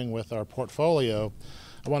going with our portfolio,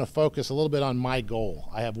 I want to focus a little bit on my goal.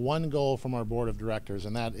 I have one goal from our board of directors,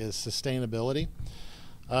 and that is sustainability.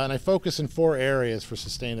 And I focus in 4 areas for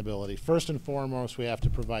sustainability. First and foremost, we have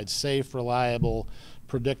to provide safe, reliable,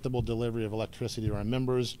 predictable delivery of electricity to our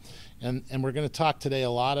members. And we're going to talk today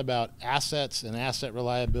a lot about assets and asset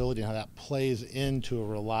reliability and how that plays into a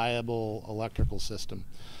reliable electrical system.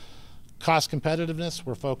 Cost competitiveness,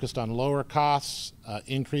 we're focused on lower costs,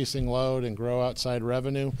 increasing load, and grow outside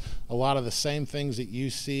revenue. A lot of the same things that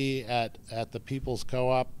you see at the Peoples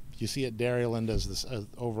Co-op, you see at Dairyland as this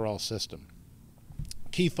overall system.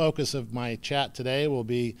 Key focus of my chat today will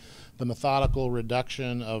be the methodical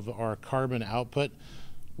reduction of our carbon output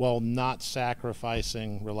while not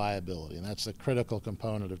sacrificing reliability, and that's a critical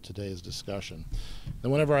component of today's discussion.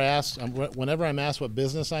 And whenever I'm asked what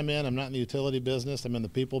business I'm in, I'm not in the utility business, I'm in the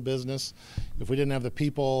people business. If we didn't have the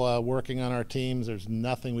people working on our teams, there's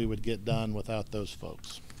nothing we would get done without those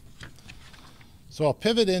folks. So I'll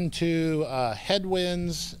pivot into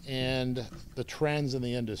headwinds and the trends in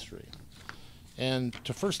the industry. And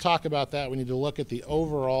to first talk about that, we need to look at the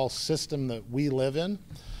overall system that we live in.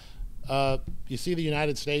 You see the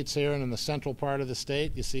United States here, and in the central part of the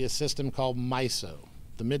state, you see a system called MISO,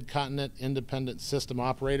 the Mid-Continent Independent System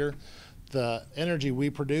Operator. The energy we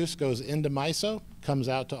produce goes into MISO, comes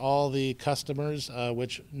out to all the customers,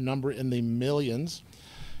 which number in the millions.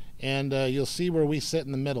 And you'll see where we sit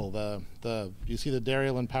in the middle. You see the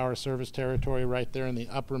Dairyland Power Service territory right there in the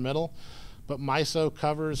upper middle. But MISO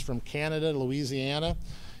covers from Canada to Louisiana.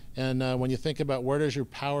 And when you think about where does your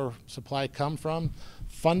power supply come from,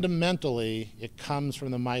 fundamentally, it comes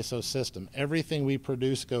from the MISO system. Everything we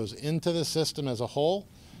produce goes into the system as a whole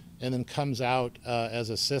and then comes out as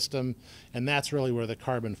a system, and that's really where the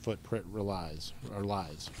carbon footprint lies.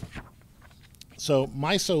 So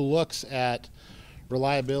MISO looks at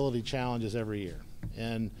reliability challenges every year.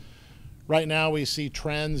 And right now we see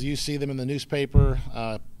trends, you see them in the newspaper,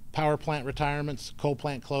 power plant retirements, coal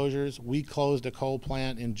plant closures. We closed a coal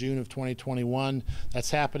plant in June of 2021.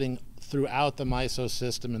 That's happening throughout the MISO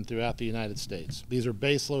system and throughout the United States. These are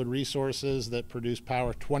baseload resources that produce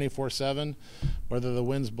power 24/7, whether the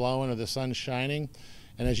wind's blowing or the sun's shining.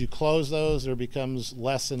 And as you close those, there becomes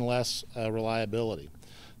less and less reliability.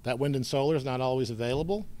 That wind and solar is not always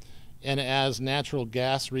available. And as natural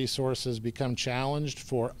gas resources become challenged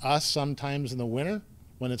for us sometimes in the winter,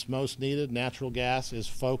 when it's most needed, natural gas is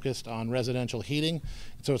focused on residential heating,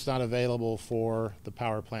 so it's not available for the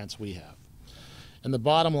power plants we have. And the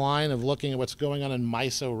bottom line of looking at what's going on in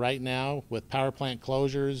MISO right now with power plant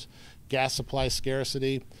closures, gas supply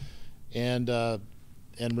scarcity, and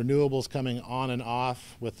renewables coming on and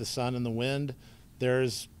off with the sun and the wind,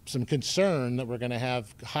 there's some concern that we're going to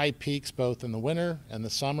have high peaks both in the winter and the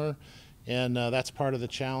summer, and that's part of the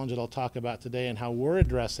challenge that I'll talk about today and how we're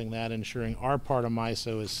addressing that, ensuring our part of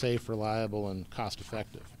MISO is safe, reliable, and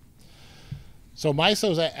cost-effective. So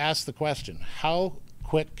MISO's asked the question, how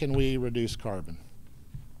quick can we reduce carbon?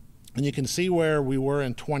 And you can see where we were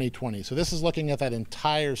in 2020. So this is looking at that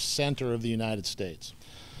entire center of the United States.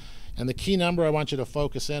 And the key number I want you to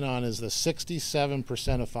focus in on is the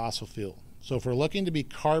 67% of fossil fuel. So if we're looking to be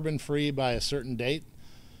carbon-free by a certain date,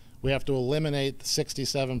 we have to eliminate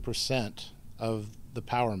 67% of the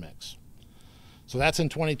power mix. So that's in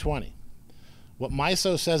 2020. What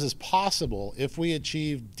MISO says is possible if we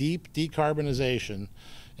achieve deep decarbonization,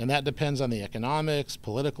 and that depends on the economics,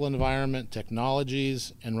 political environment,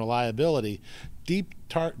 technologies, and reliability. Deep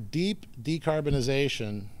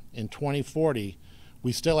decarbonization in 2040,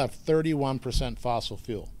 we still have 31% fossil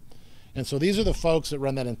fuel. And so these are the folks that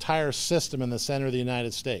run that entire system in the center of the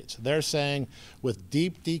United States. They're saying with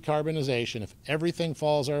deep decarbonization, if everything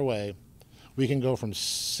falls our way, we can go from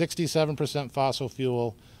 67% fossil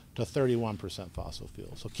fuel to 31% fossil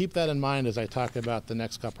fuel. So keep that in mind as I talk about the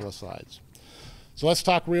next couple of slides. So let's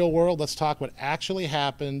talk real world. Let's talk what actually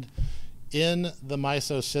happened in the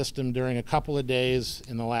MISO system during a couple of days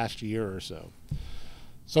in the last year or so.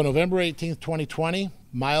 So November 18th, 2020,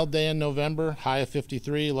 mild day in November, high of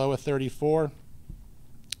 53, low of 34.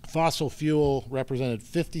 Fossil fuel represented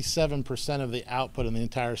 57% of the output in the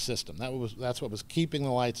entire system. That's what was keeping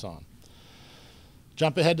the lights on.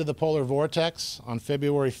 Jump ahead to the polar vortex on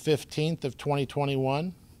February 15th of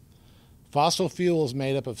 2021. Fossil fuel is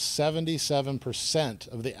made up of 77%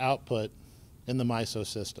 of the output in the MISO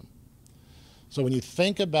system. So when you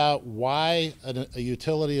think about why a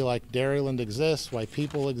utility like Dairyland exists, why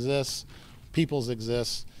Peoples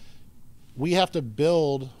exists, we have to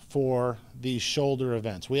build for these shoulder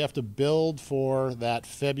events. We have to build for that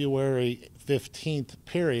February 15th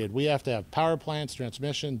period. We have to have power plants,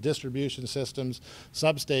 transmission, distribution systems,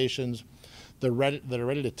 substations that are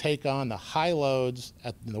ready to take on the high loads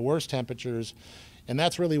at the worst temperatures, and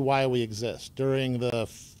that's really why we exist. During the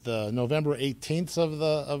November 18th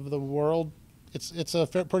of the world, it's a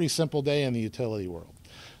pretty simple day in the utility world.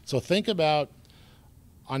 So think about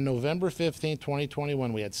on November 15,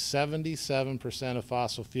 2021, we had 77% of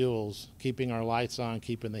fossil fuels keeping our lights on,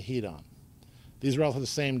 keeping the heat on. These were also the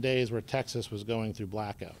same days where Texas was going through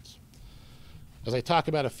blackouts. As I talk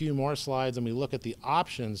about a few more slides and we look at the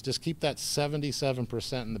options, just keep that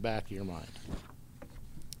 77% in the back of your mind.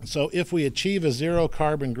 So if we achieve a zero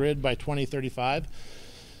carbon grid by 2035,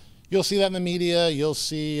 you'll see that in the media, you'll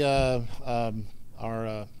see our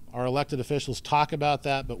elected officials talk about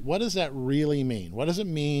that, but what does that really mean? What does it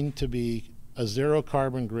mean to be a zero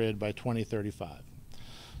carbon grid by 2035?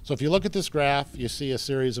 So if you look at this graph, you see a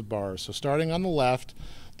series of bars. So starting on the left,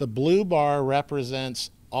 the blue bar represents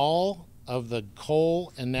all of the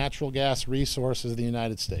coal and natural gas resources of the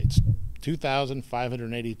United States,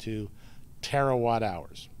 2,582 terawatt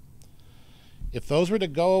hours. If those were to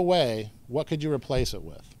go away, what could you replace it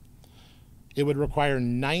with? It would require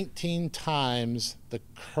 19 times the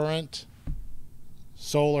current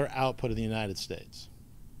solar output of the United States.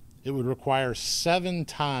 It would require 7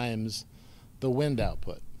 times the wind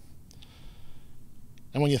output.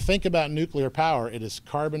 And when you think about nuclear power, it is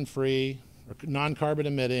carbon-free or non-carbon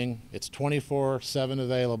emitting. It's 24/7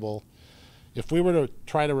 available. If we were to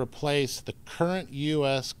try to replace the current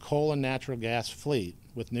U.S. coal and natural gas fleet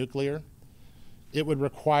with nuclear, it would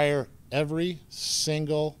require every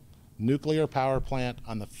single nuclear power plant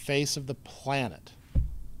on the face of the planet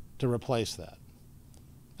to replace that.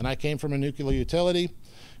 And I came from a nuclear utility.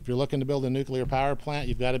 If you're looking to build a nuclear power plant,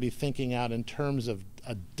 you've got to be thinking out in terms of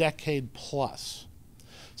a decade plus.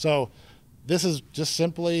 So this is just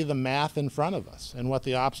simply the math in front of us and what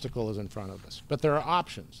the obstacle is in front of us. But there are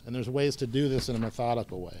options, and there's ways to do this in a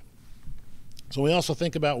methodical way. So we also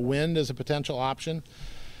think about wind as a potential option.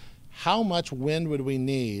 How much wind would we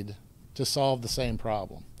need to solve the same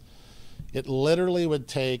problem? It literally would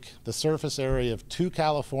take the surface area of 2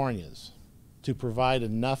 Californias to provide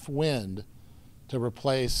enough wind to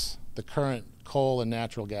replace the current coal and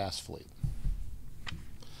natural gas fleet.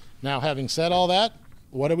 Now, having said all that,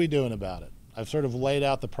 what are we doing about it? I've sort of laid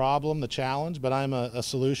out the problem, the challenge, but I'm a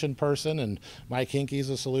solution person, and Mike Hinkey's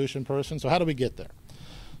a solution person. So how do we get there?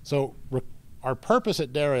 So our purpose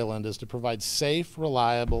at Dairyland is to provide safe,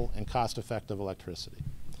 reliable, and cost-effective electricity.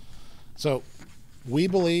 So we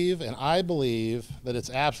believe, and I believe, that it's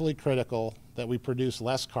absolutely critical that we produce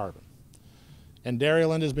less carbon. And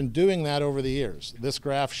Dairyland has been doing that over the years. This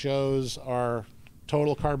graph shows our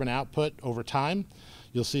total carbon output over time.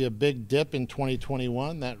 You'll see a big dip in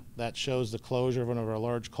 2021. That shows the closure of one of our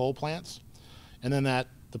large coal plants. And then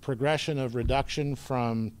the progression of reduction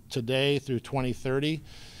from today through 2030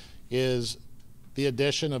 is the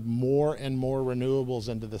addition of more and more renewables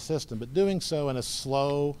into the system, but doing so in a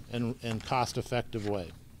slow and cost-effective way.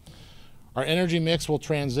 Our energy mix will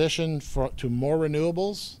transition to more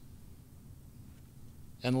renewables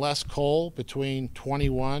and less coal between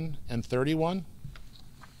 21 and 31.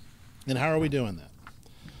 And how are we doing that?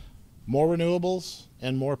 More renewables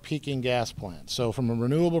and more peaking gas plants. So from a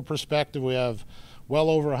renewable perspective, we have well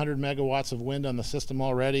over 100 megawatts of wind on the system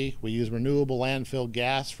already. We use renewable landfill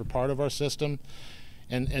gas for part of our system.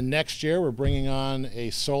 And next year, we're bringing on a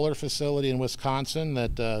solar facility in Wisconsin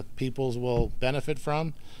that Peoples will benefit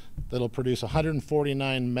from that'll produce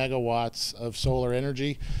 149 megawatts of solar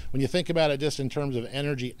energy. When you think about it just in terms of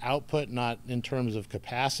energy output, not in terms of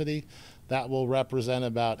capacity, that will represent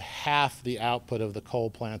about half the output of the coal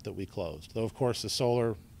plant that we closed. Though, of course, the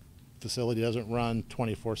solar facility doesn't run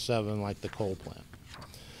 24/7 like the coal plant.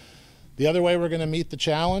 The other way we're going to meet the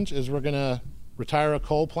challenge is we're going to retire a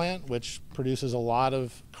coal plant, which produces a lot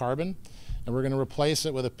of carbon, and we're going to replace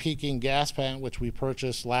it with a peaking gas plant, which we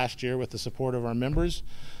purchased last year with the support of our members.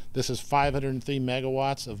 This is 503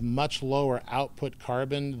 megawatts of much lower output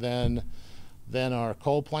carbon than our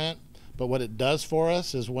coal plant. But what it does for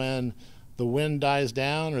us is when the wind dies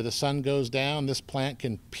down or the sun goes down, this plant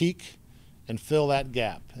can peak and fill that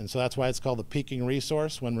gap. And so that's why it's called the peaking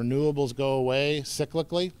resource. When renewables go away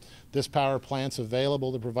cyclically, this power plant's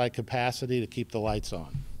available to provide capacity to keep the lights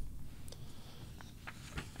on.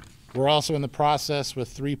 We're also in the process with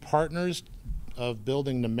 3 partners of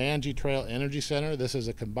building the Manji Trail Energy Center. This is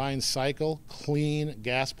a combined cycle, clean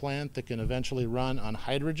gas plant that can eventually run on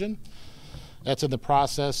hydrogen. That's in the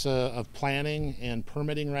process of planning and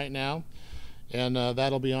permitting right now. And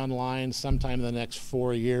that'll be online sometime in the next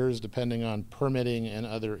 4 years, depending on permitting and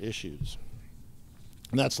other issues.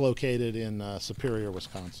 And that's located in Superior,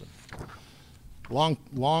 Wisconsin.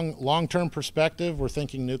 Long-term perspective, we're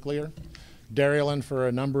thinking nuclear. Dairyland, for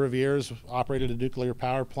a number of years, operated a nuclear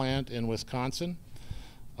power plant in Wisconsin.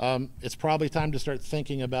 It's probably time to start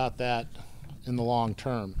thinking about that in the long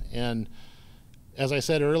term. And as I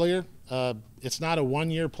said earlier, it's not a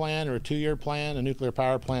 1-year plan or a 2-year plan. A nuclear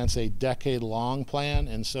power plant's a decade-long plan,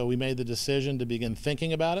 and so we made the decision to begin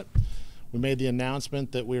thinking about it. We made the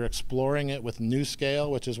announcement that we're exploring it with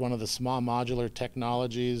NuScale, which is one of the small modular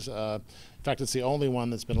technologies. In fact, it's the only one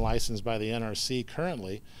that's been licensed by the NRC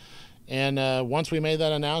currently. And once we made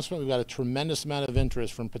that announcement, we've got a tremendous amount of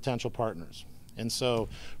interest from potential partners. And so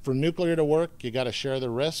for nuclear to work, you got to share the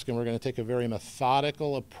risk, and we're going to take a very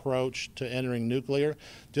methodical approach to entering nuclear,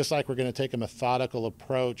 just like we're going to take a methodical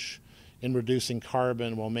approach in reducing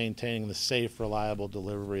carbon while maintaining the safe, reliable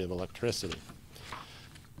delivery of electricity.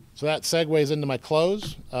 So that segues into my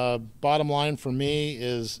close. Bottom line for me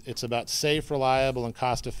is it's about safe, reliable, and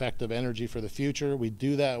cost-effective energy for the future. We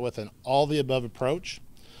do that with an all-the-above approach.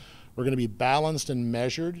 We're going to be balanced and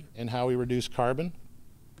measured in how we reduce carbon.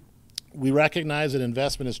 We recognize that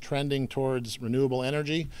investment is trending towards renewable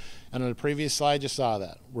energy, and on the previous slide you saw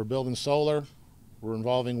that. We're building solar, we're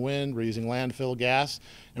involving wind, we're using landfill gas,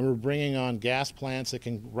 and we're bringing on gas plants that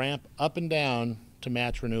can ramp up and down to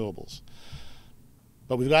match renewables.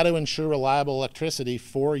 But we've got to ensure reliable electricity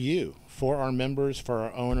for you, for our members, for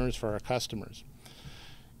our owners, for our customers.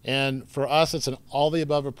 And for us, it's an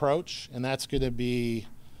all-the-above approach, and that's going to be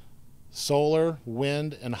solar,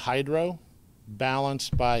 wind, and hydro,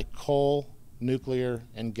 balanced by coal, nuclear,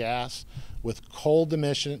 and gas, with coal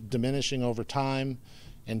diminishing over time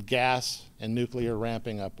and gas and nuclear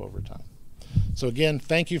ramping up over time. So again,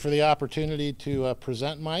 thank you for the opportunity to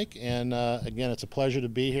present, Mike, and again, it's a pleasure to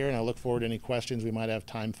be here, and I look forward to any questions we might have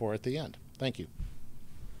time for at the end. Thank you.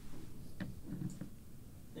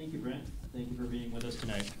 Thank you, Brent. Thank you for being with us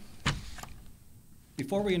tonight.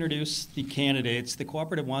 Before we introduce the candidates, the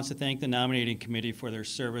cooperative wants to thank the nominating committee for their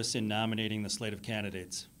service in nominating the slate of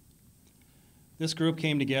candidates. This group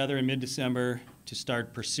came together in mid-December to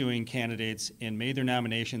start pursuing candidates and made their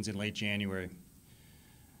nominations in late January.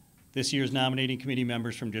 This year's nominating committee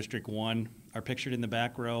members from District 1 are pictured in the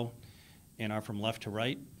back row and are from left to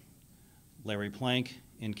right, Larry Plank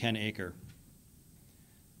and Ken Aker.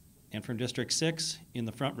 And from District 6, in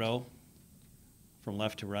the front row, from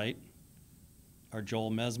left to right, are Joel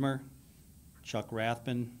Mesmer, Chuck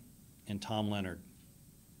Rathbun, and Tom Leonard.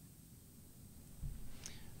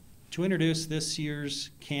 To introduce this year's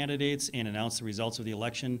candidates and announce the results of the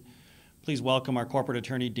election, please welcome our corporate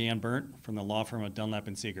attorney, Dan Burnt, from the law firm of Dunlap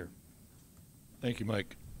 & Seeger. Thank you,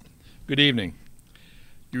 Mike. Good evening.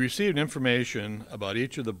 You received information about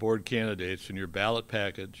each of the board candidates in your ballot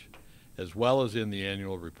package, as well as in the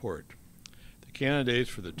annual report. The candidates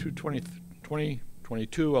for the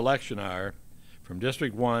 2022 election are, from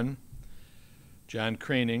District 1, John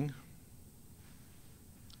Craning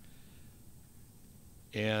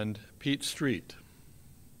and Pete Street.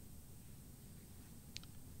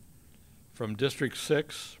 From District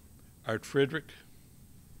 6, Art Friedrich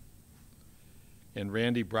and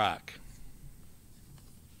Randy Brock.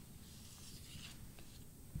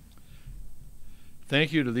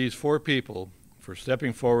 Thank you to these 4 people for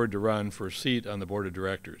stepping forward to run for a seat on the Board of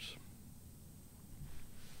Directors.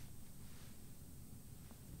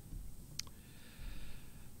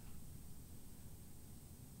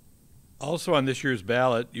 Also on this year's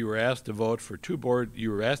ballot, you were asked to vote for 2 board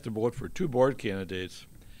candidates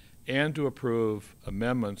and to approve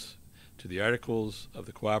amendments to the Articles of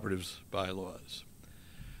the Cooperative's bylaws.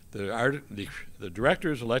 The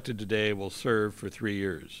directors elected today will serve for 3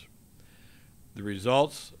 years. The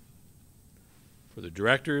results for the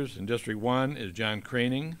directors in District 1 is John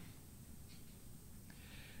Craning,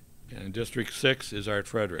 and in District 6 is Art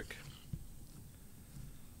Frederick.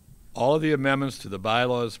 All of the amendments to the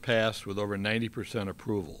bylaws passed with over 90%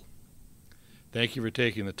 approval. Thank you for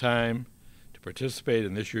taking the time to participate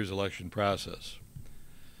in this year's election process.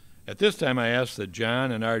 At this time, I ask that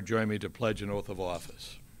John and Art join me to pledge an oath of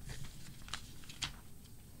office.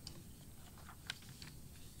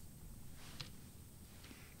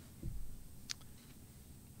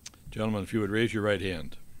 Gentlemen, if you would raise your right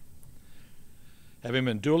hand. Having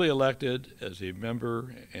been duly elected as a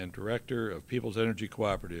member and director of People's Energy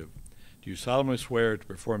Cooperative, do you solemnly swear to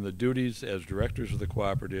perform the duties as directors of the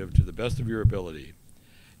cooperative to the best of your ability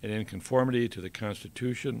and in conformity to the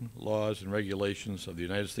Constitution, laws, and regulations of the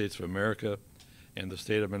United States of America and the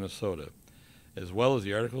state of Minnesota, as well as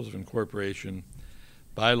the Articles of Incorporation,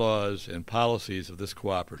 bylaws, and policies of this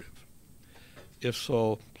cooperative? If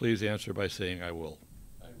so, please answer by saying, I will.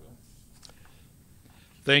 I will.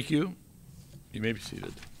 Thank you. You may be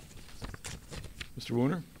seated. Mr.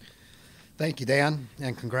 Wooner? Thank you, Dan,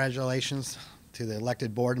 and congratulations to the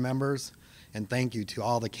elected board members, and thank you to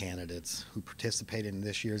all the candidates who participated in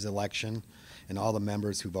this year's election and all the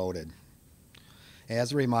members who voted.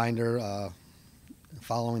 As a reminder,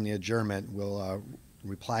 following the adjournment, we'll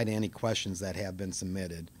reply to any questions that have been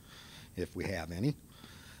submitted, if we have any.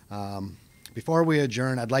 Before we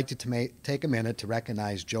adjourn, I'd like to take a minute to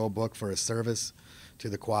recognize Joe Book for his service to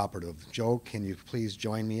the cooperative. Joe, can you please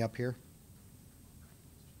join me up here?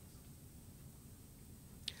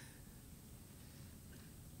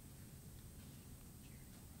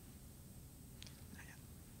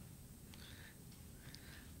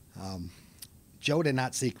 Joe did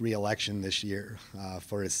not seek re-election this year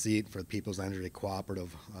for his seat for the People's Energy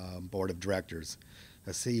Cooperative Board of Directors,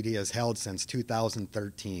 a seat he has held since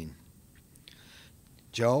 2013.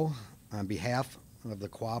 Joe, on behalf of the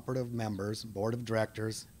cooperative members, Board of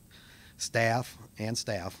Directors, staff,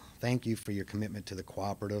 thank you for your commitment to the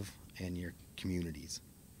cooperative and your communities.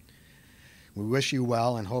 We wish you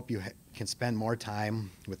well and hope you can spend more time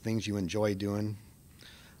with things you enjoy doing,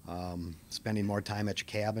 spending more time at your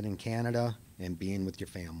cabin in Canada, and being with your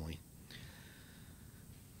family.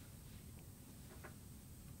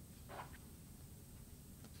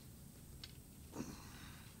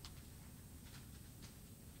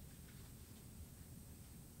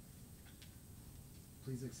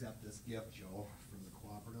 Please accept this gift, Joe, from the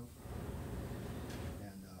cooperative.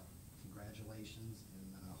 And congratulations, and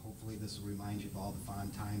hopefully this will remind you of all the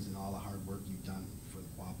fun times and all the hard work you've done for the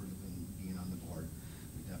cooperative and being on the board.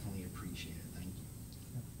 We definitely appreciate it. Thank you.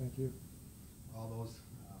 Thank you. All those,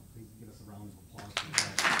 please give us a round of applause for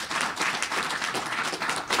that.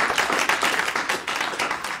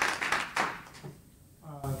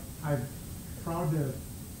 I'm proud to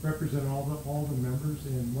represent all the members,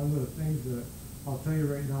 and one of the things that I'll tell you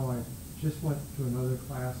right now, I just went to another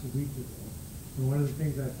class a week ago, and one of the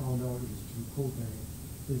things I found out is through Copenhagen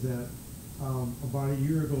is that about a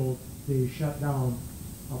year ago they shut down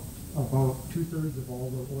about 2/3 of all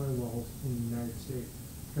the oil wells in the United States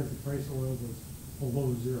because the price of oil was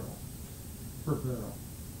below zero per barrel.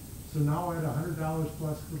 So now at $100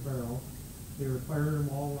 plus per barrel, they were firing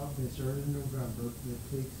them all up. They started in November, and it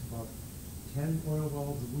takes about 10 oil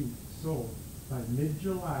wells a week. So by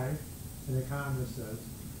mid-July, an economist says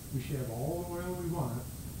we should have all the oil we want,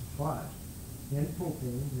 but and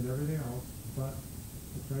propane and everything else, but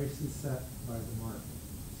the price is set by the market.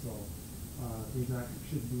 So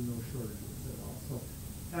should be no shortages at all. So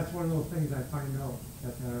that's one of those things I find out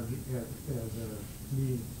at a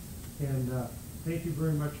meeting. And thank you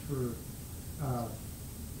very much for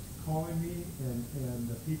calling me and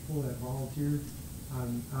the people that volunteered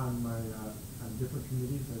on different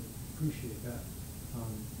committees. I appreciate that.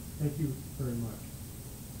 Thank you very much.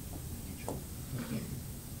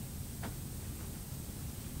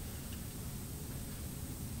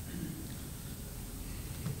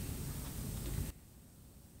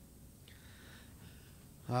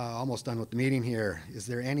 Almost done with the meeting here. Is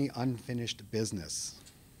there any unfinished business?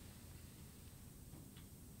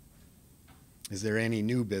 Is there any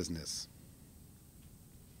new business?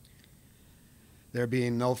 There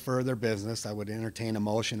being no further business, I would entertain a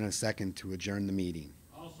motion and a second to adjourn the meeting.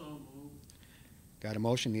 Also move. Got a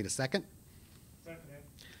motion, need a second? Second.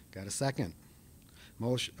 Got a second.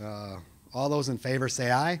 Motion, all those in favor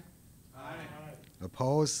say aye. Aye.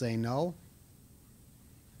 Opposed, say no.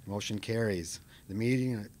 Motion carries. The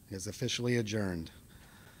meeting is officially adjourned.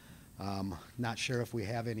 Not sure if we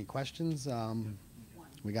have any questions.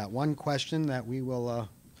 We got one question that we will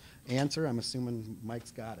answer. I'm assuming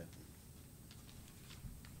Mike's got it.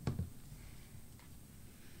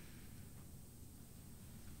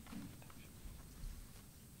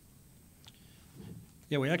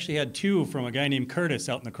 Yeah, we actually had two from a guy named Curtis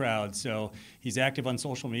out in the crowd. So he's active on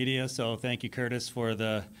social media. So thank you, Curtis, for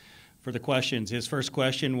the questions. His first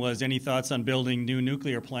question was, any thoughts on building new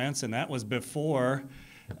nuclear plants? And that was before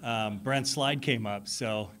Brent's slide came up.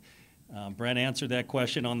 So Brent answered that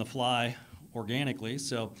question on the fly organically.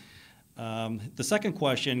 So the second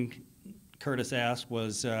question Curtis asked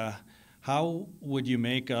was, how would you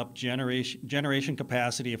make up generation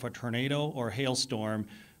capacity if a tornado or hailstorm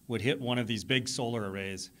would hit one of these big solar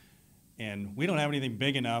arrays? And we don't have anything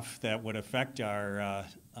big enough that would affect our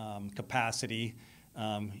capacity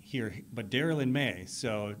here, but Daryl may.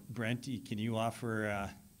 So Brent, can you offer,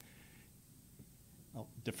 I'll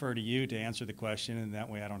defer to you to answer the question, and that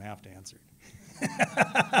way I don't have to answer it.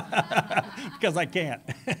 Because I can't.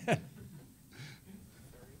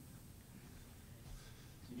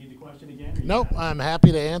 You need the question again? Nope, I'm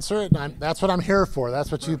happy to answer it. That's what I'm here for.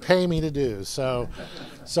 That's what you pay me to do. So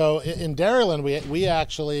in Dairyland, we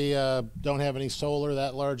actually don't have any solar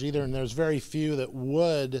that large either, and there's very few that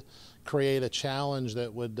would create a challenge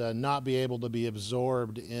that would not be able to be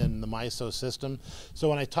absorbed in the MISO system. So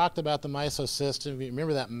when I talked about the MISO system, you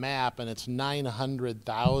remember that map, and it's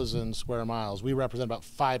 900,000 square miles. We represent about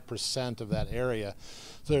 5% of that area.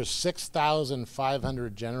 So there's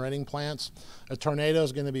 6,500 generating plants. A tornado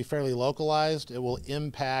is going to be fairly localized. It will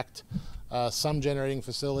impact some generating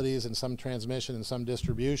facilities and some transmission and some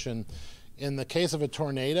distribution. In the case of a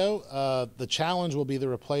tornado, the challenge will be the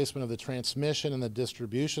replacement of the transmission and the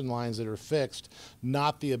distribution lines that are fixed,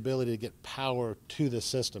 not the ability to get power to the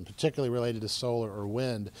system, particularly related to solar or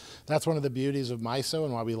wind. That's one of the beauties of MISO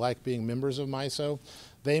and why we like being members of MISO.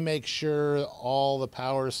 They make sure all the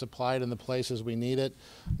power is supplied in the places we need it.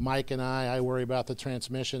 Mike and I worry about the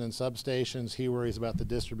transmission and substations. He worries about the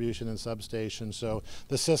distribution and substations. So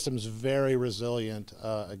the system's very resilient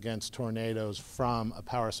against tornadoes from a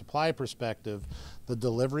power supply perspective. The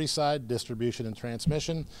delivery side, distribution and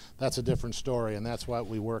transmission, that's a different story, and that's why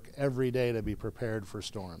we work every day to be prepared for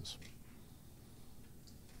storms.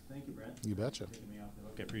 Thank you, Brent. You betcha.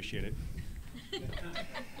 Okay, appreciate it.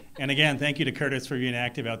 And again, thank you to Curtis for being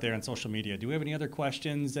active out there on social media. Do we have any other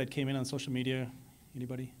questions that came in on social media?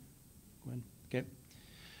 Anybody? Gwen? Okay.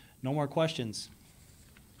 No more questions.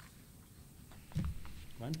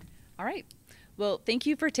 Gwen? All right. Well, thank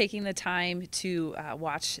you for taking the time to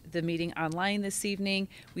watch the meeting online this evening.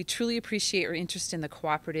 We truly appreciate your interest in the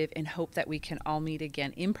cooperative and hope that we can all meet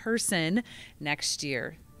again in person next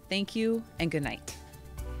year. Thank you and good night.